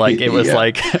crotch, like it was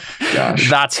like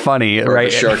that's funny, or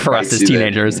right? For us as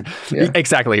teenagers,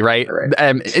 exactly, right?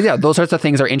 Those sorts of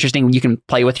things are interesting. You can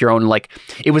play with your own, like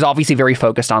it was obviously very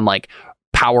focused on like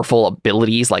powerful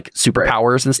abilities like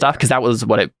superpowers and stuff, because that was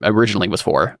what it originally was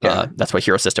for. That's what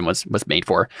Hero System was made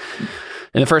for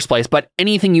in the first place. But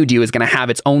anything you do is going to have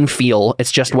its own feel.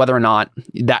 It's just whether or not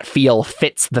that feel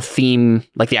fits the theme,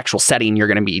 like the actual setting you're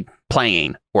going to be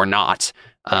playing or not.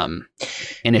 And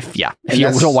if you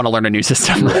don't want to learn a new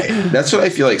system, that's what I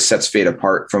feel like sets Fate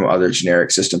apart from other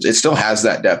generic systems. It still has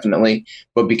that, definitely,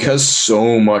 but because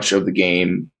so much of the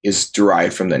game is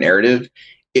derived from the narrative,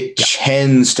 it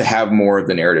tends to have more of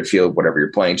the narrative feel of whatever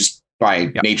you're playing, just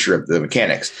by nature of the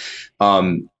mechanics.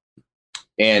 And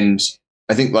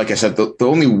I think, like I said, the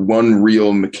only one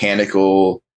real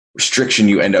mechanical restriction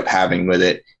you end up having with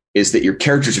it is that your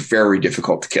characters are very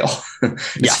difficult to kill.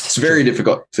 It's very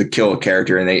difficult to kill a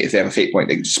character, and if they have a fate point,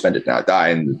 they can just spend it, not die.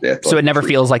 And so it never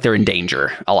feels like they're in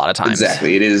danger a lot of times.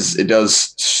 Exactly. It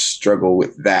does struggle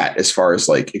with that as far as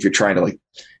like if you're trying to like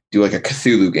do like a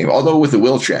Cthulhu game. Although with the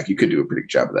will track, you could do a pretty good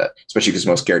job of that, especially because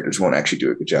most characters won't actually do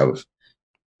a good job of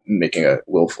making a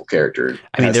willful character.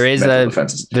 I mean,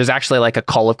 there's actually like a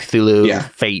Call of Cthulhu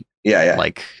Fate,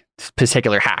 like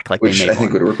particular hack, like which I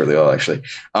think would work really well, actually.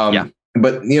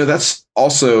 But that's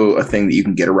also a thing that you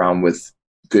can get around with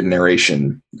good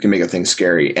narration. You can make a thing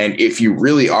scary, and if you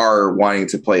really are wanting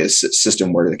to play a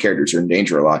system where the characters are in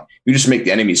danger a lot, you just make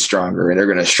the enemies stronger, and they're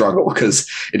going to struggle because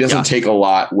it doesn't take a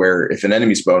lot. Where if an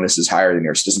enemy's bonus is higher than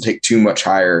yours, it doesn't take too much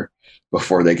higher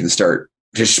before they can start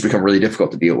just become really difficult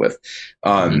to deal with.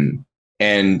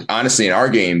 And honestly, in our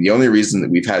game, the only reason that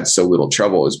we've had so little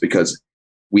trouble is because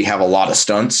we have a lot of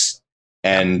stunts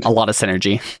and a lot of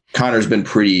synergy. Connor's been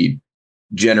pretty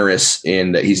generous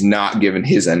in that he's not given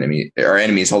his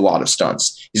enemies a lot of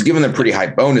stunts. He's given them pretty high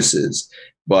bonuses,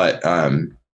 but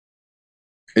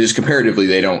just comparatively,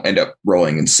 they don't end up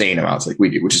rolling insane amounts like we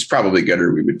do, which is probably good,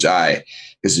 or we would die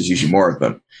because there's usually more of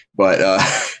them. But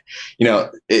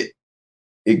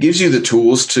it gives you the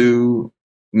tools to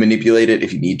manipulate it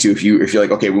if you need to. If you're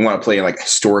like, okay, we want to play in like a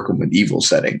historical medieval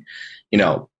setting,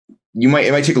 it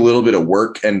might take a little bit of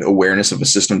work and awareness of a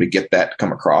system to get that to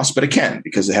come across, but it can,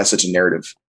 because it has such a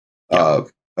narrative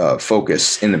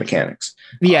focus in the mechanics.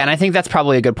 Yeah, and I think that's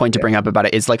probably a good point to bring up about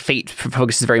it, is like Fate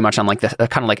focuses very much on like the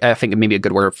kind of like, I think maybe a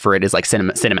good word for it is like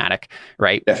cinematic,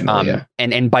 right? Definitely,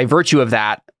 and by virtue of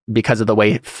that, because of the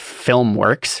way film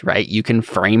works, right, you can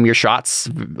frame your shots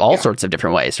all sorts of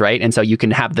different ways, right? And so you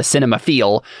can have the cinema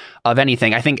feel of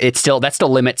anything. I think that still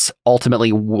limits ultimately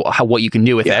what you can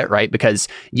do with it, right? Because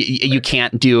you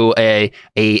can't do a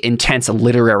intense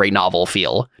literary novel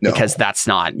feel, because that's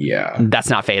not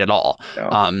Fate at all.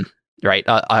 No. Right.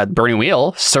 Burning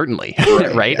Wheel, certainly.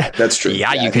 Right. Yeah, that's true.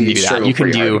 Yeah, you can do that. You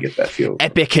can do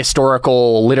epic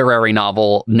historical literary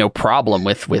novel, no problem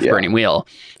with Burning Wheel.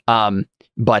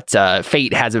 But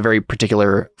Fate has a very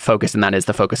particular focus, and that is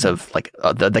the focus of like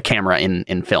the camera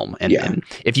in film. And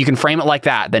if you can frame it like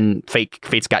that, then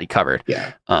Fate's got you covered.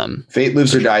 Yeah. Fate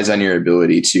lives or dies on your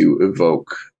ability to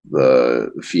evoke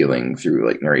the feeling through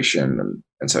like narration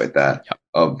and stuff like that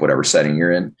of whatever setting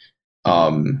you're in.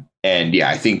 And yeah,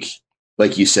 I think,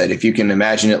 like you said, if you can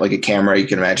imagine it like a camera, you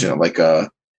can imagine it like a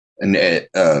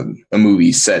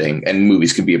movie setting, and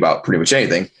movies can be about pretty much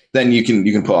anything, then you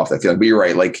can pull off that feeling. But you're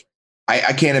right. Like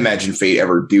I can't imagine Fate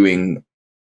ever doing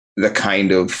the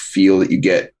kind of feel that you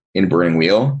get in Burning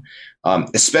Wheel,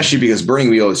 especially because Burning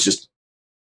Wheel is just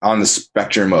on the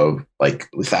spectrum of like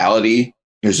lethality.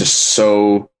 There's just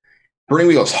Burning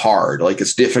Wheel is hard. Like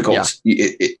it's difficult. Yeah.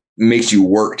 It makes you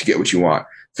work to get what you want.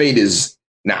 Fate is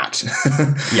not.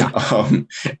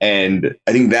 And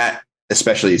I think that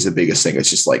especially is the biggest thing. It's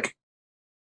just like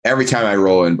every time I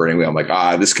roll in Burning Wheel, I'm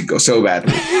like, this could go so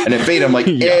badly. And in Fate, I'm like,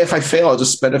 if I fail, I'll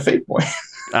just spend a Fate point.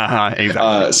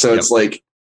 Exactly. So it's like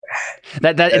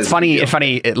that it's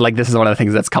funny. Like this is one of the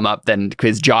things that's come up then,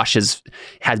 because Josh has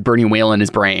Burning Wheel in his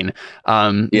brain.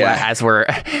 As we're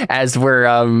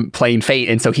playing Fate,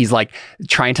 and so he's like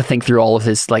trying to think through all of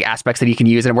his like aspects that he can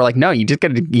use, and we're like, no, you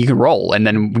can roll, and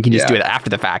then we can just do it after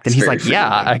the fact. And he's like,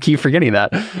 I keep forgetting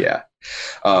that. Yeah.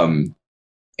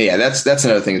 That's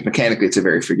another thing. Mechanically, it's a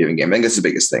very forgiving game. I think that's the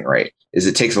biggest thing, right? Is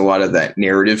it takes a lot of that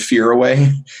narrative fear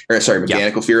away,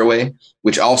 mechanical fear away,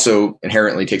 which also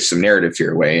inherently takes some narrative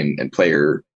fear away and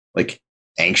player like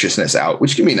anxiousness out,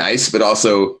 which can be nice, but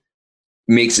also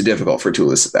makes it difficult for it to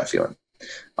elicit that feeling.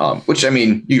 Which, I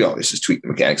mean, you can always just tweak the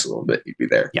mechanics a little bit, you'd be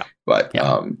there. Yeah. But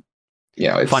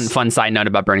it's fun side note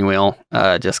about Burning Wheel,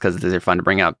 just because they're fun to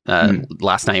bring up.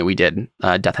 Last night we did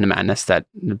Death into Madness, that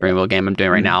the Burning Wheel game I'm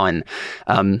doing right now, and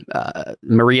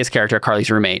Maria's character, Carly's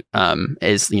roommate,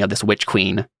 is this witch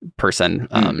queen person,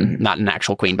 not an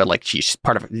actual queen, but like she's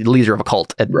part of the leader of a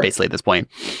cult basically at this point.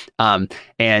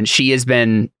 And she has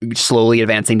been slowly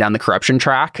advancing down the corruption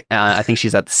track. I think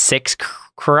she's at 6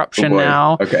 corruption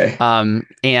now. Okay.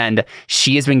 And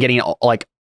she has been getting like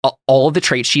all of the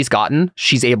traits she's gotten,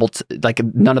 she's able to like,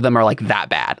 none of them are like that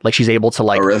bad. Like she's able to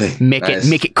like make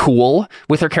it cool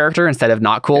with her character instead of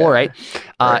not cool. Right.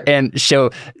 And so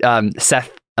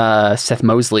Seth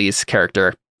Mosley's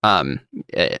character has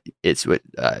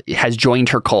joined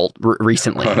her cult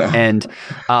recently. And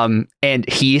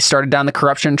he started down the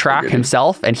corruption track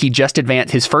himself, and he just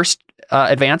advanced his first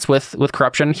advance with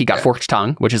corruption. He got Forked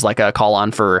Tongue, which is like a call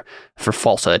on for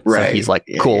falsehood. So he's like,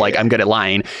 cool, like I'm good at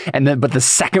lying. And then, but the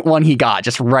second one he got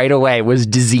just right away was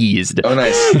diseased. Oh,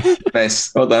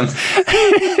 nice. Well done.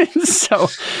 So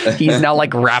he's now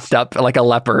like wrapped up like a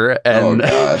leper, and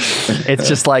it's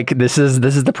just like, this is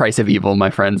the price of evil, my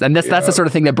friends. And that's the sort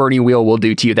of thing that Burning Wheel will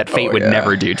do to you that Fate would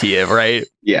never do to you, right?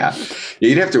 Yeah.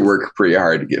 You'd have to work pretty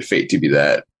hard to get Fate to be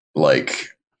that, like,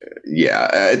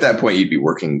 at that point you'd be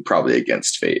working probably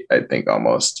against Fate, I think,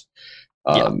 almost.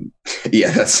 That's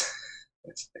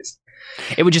nice.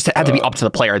 It would just have to be up to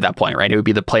the player at that point, right? It would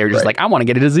be the player just like, I want to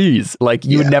get a disease. Like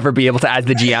you would never be able to, as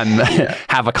the GM,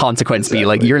 have a consequence be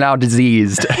like, you're now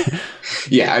diseased.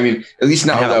 I mean, at least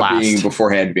not without being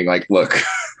beforehand being like, look,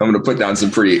 I'm going to put down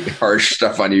some pretty harsh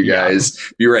stuff on you guys.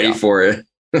 Be ready for it.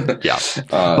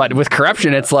 But with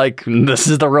corruption, it's like, this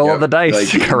is the roll of the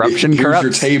dice. Like, corruption corrupts.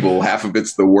 Your table, half of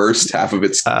it's the worst, half of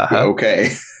it's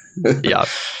okay.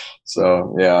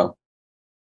 So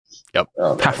Yep.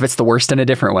 Half of it's the worst in a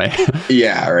different way.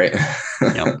 Right.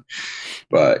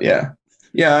 But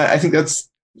I think it's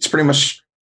pretty much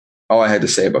all I had to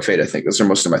say about Fate. I think those are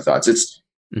most of my thoughts. It's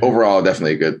overall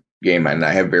definitely a good game, and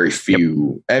I have very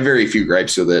few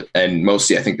gripes with it, and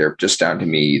mostly I think they're just down to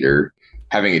me either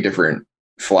having a different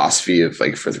philosophy of,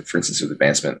 like, for instance, with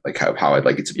advancement, like how I'd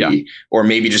like it to be, or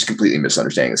maybe just completely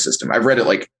misunderstanding the system. I've read it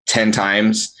like 10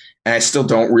 times and I still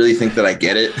don't really think that I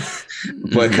get it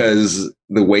because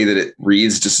the way that it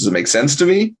reads just doesn't make sense to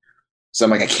me. So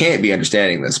I'm like, I can't be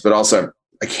understanding this, but also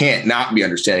I can't not be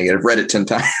understanding it. I've read it 10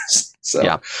 times. So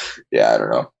I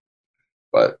don't know,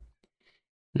 but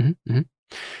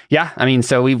I mean,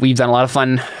 so we've done a lot of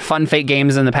fun Fate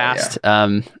games in the past.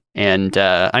 And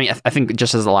I mean, I think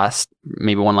just as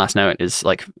one last note is,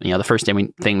 like, the first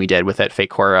thing we did with it, Fate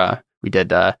Core, we did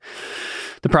The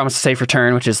Promise of Safe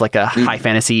Return, which is like a high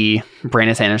fantasy,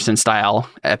 Brandon Sanderson style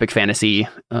epic fantasy,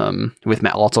 with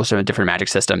also some different magic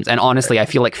systems. And honestly, I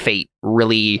feel like Fate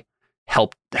really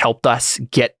helped us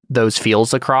get those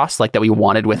feels across, like, that we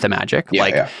wanted with the magic,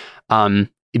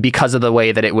 because of the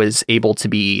way that it was able to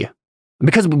be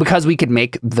because we could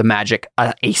make the magic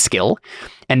a skill,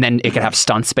 and then it could have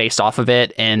stunts based off of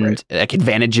it, and like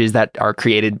advantages that are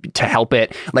created to help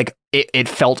it. Like it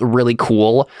felt really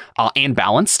cool and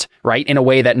balanced, right, in a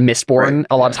way that Mistborn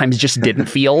a lot of times just didn't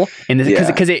feel, and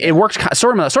because it works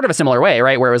sort of a similar way,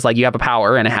 right, where it was like you have a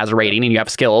power and it has a rating, and you have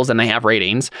skills and they have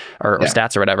ratings or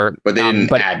stats or whatever, but they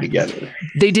didn't add together.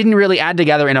 They didn't really add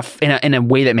together in a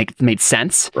way that made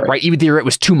sense, right? Either it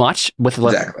was too much with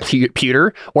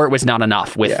pewter, or it was not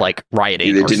enough with like rioting.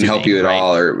 Either it didn't help you at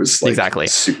all, or it was like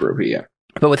super OP. Yeah.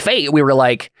 But with Fate, we were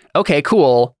like, okay,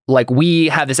 cool. Like we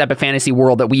have this epic fantasy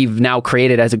world that we've now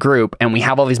created as a group, and we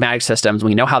have all these magic systems.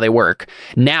 We know how they work.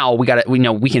 Now we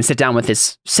know we can sit down with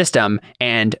this system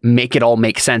and make it all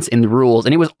make sense in the rules.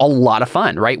 And it was a lot of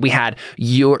fun, right? We had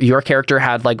your character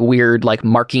had like weird like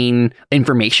marking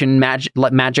information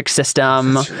magic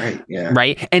system. That's right. Yeah.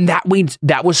 Right. And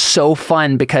that was so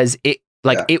fun because it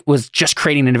was just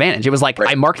creating an advantage. It was like,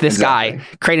 I marked this guy,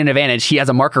 create an advantage. He has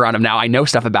a marker on him now. I know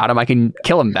stuff about him. I can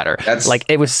kill him better.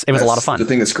 It was a lot of fun. The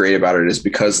thing that's great about it is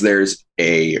because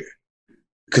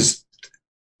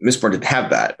Mistborn didn't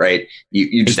have that, right?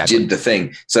 You just did the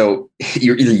thing. So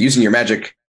you're either using your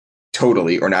magic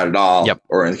totally or not at all. Yep.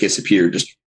 Or in the case of Peter,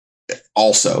 just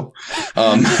also.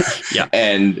 And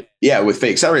with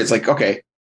Fate Accelerate, it's like, okay,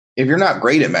 if you're not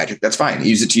great at magic, that's fine.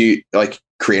 Use it to like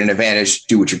create an advantage,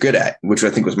 do what you're good at, which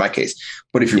I think was my case.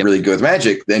 But if you're really good with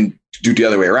magic, then do the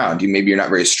other way around. Maybe you're not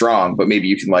very strong, but maybe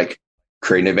you can like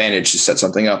create an advantage to set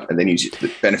something up and then use it to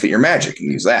benefit your magic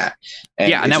and use that.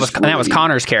 And that was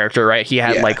Connor's character, right? He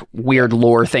had like weird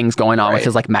lore things going on with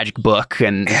his like magic book,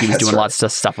 and he was doing lots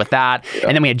of stuff with that. Yeah.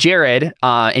 And then we had Jared,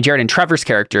 and Trevor's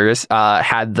characters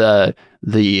had the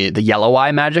yellow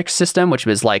eye magic system, which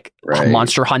was like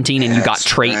monster hunting, and you got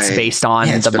traits based on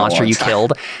the monster you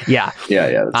killed. Yeah.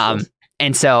 Cool.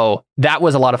 And so that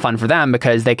was a lot of fun for them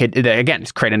because they could, again,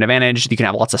 create an advantage. You can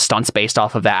have lots of stunts based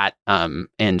off of that,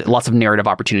 and lots of narrative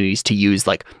opportunities to use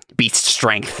like beast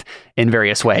strength in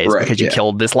various ways because you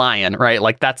killed this lion, right?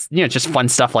 Like that's, just fun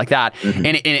stuff like that. Mm-hmm.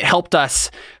 And it helped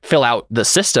us fill out the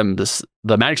system,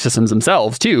 the magic systems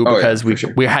themselves too, because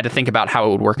we had to think about how it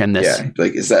would work in this. Yeah.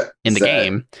 Like, is that in the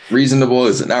game reasonable?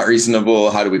 Is it not reasonable?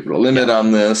 How do we put a limit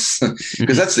on this?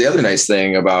 Because that's the other nice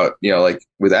thing about, like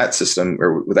with that system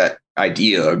or with that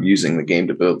idea of using the game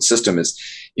to build the system is,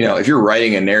 if you're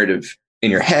writing a narrative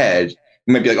in your head,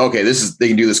 you might be like, okay, they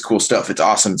can do this cool stuff. It's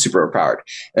awesome. It's super overpowered.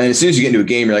 And as soon as you get into a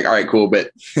game, you're like, all right, cool.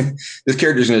 But this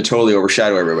character is going to totally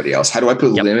overshadow everybody else. How do I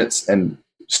put limits and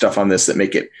stuff on this that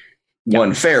make it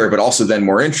one fair, but also then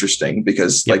more interesting?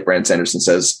 Because like Brandon Sanderson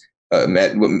says,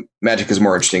 magic is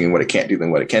more interesting in what it can't do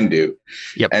than what it can do.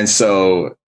 And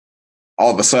so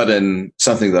all of a sudden,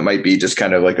 something that might be just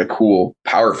kind of like a cool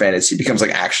power fantasy becomes like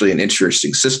actually an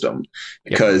interesting system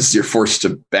because you're forced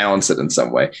to balance it in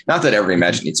some way. Not that every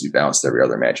magic needs to be balanced every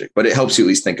other magic, but it helps you at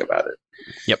least think about it.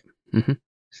 Yep. Mm-hmm.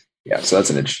 Yeah. So that's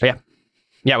an interesting.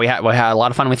 Yeah. We had a lot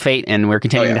of fun with Fate, and we're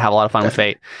continuing to have a lot of fun with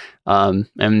Fate. And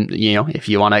if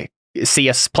you want to see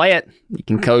us play it, you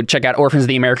can go check out Orphans of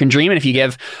the American Dream, and if you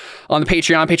give on the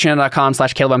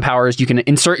patreon.com/CalebMPowers, you can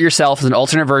insert yourself as an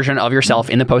alternate version of yourself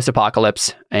in the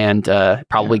post-apocalypse and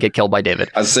probably get killed by David.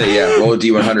 I'd say roll a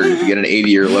D100. If you get an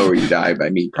 80 or lower, you die by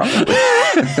me probably.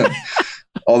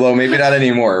 Although maybe not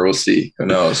anymore. We'll see. Who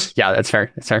knows? Yeah, that's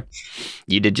fair.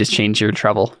 You did just change your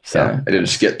trouble. So I did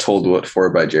just get told what for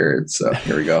by Jared. So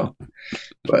here we go.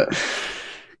 But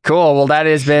cool. Well, that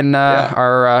has been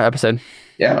our episode.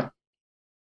 Yeah.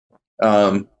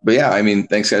 But I mean,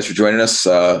 thanks guys for joining us.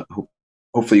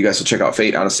 Hopefully you guys will check out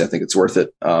Fate. Honestly, I think it's worth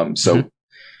it.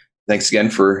 Thanks again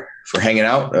for hanging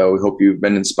out. We hope you've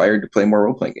been inspired to play more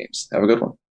role-playing games. Have a good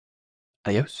one.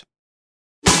 Adios.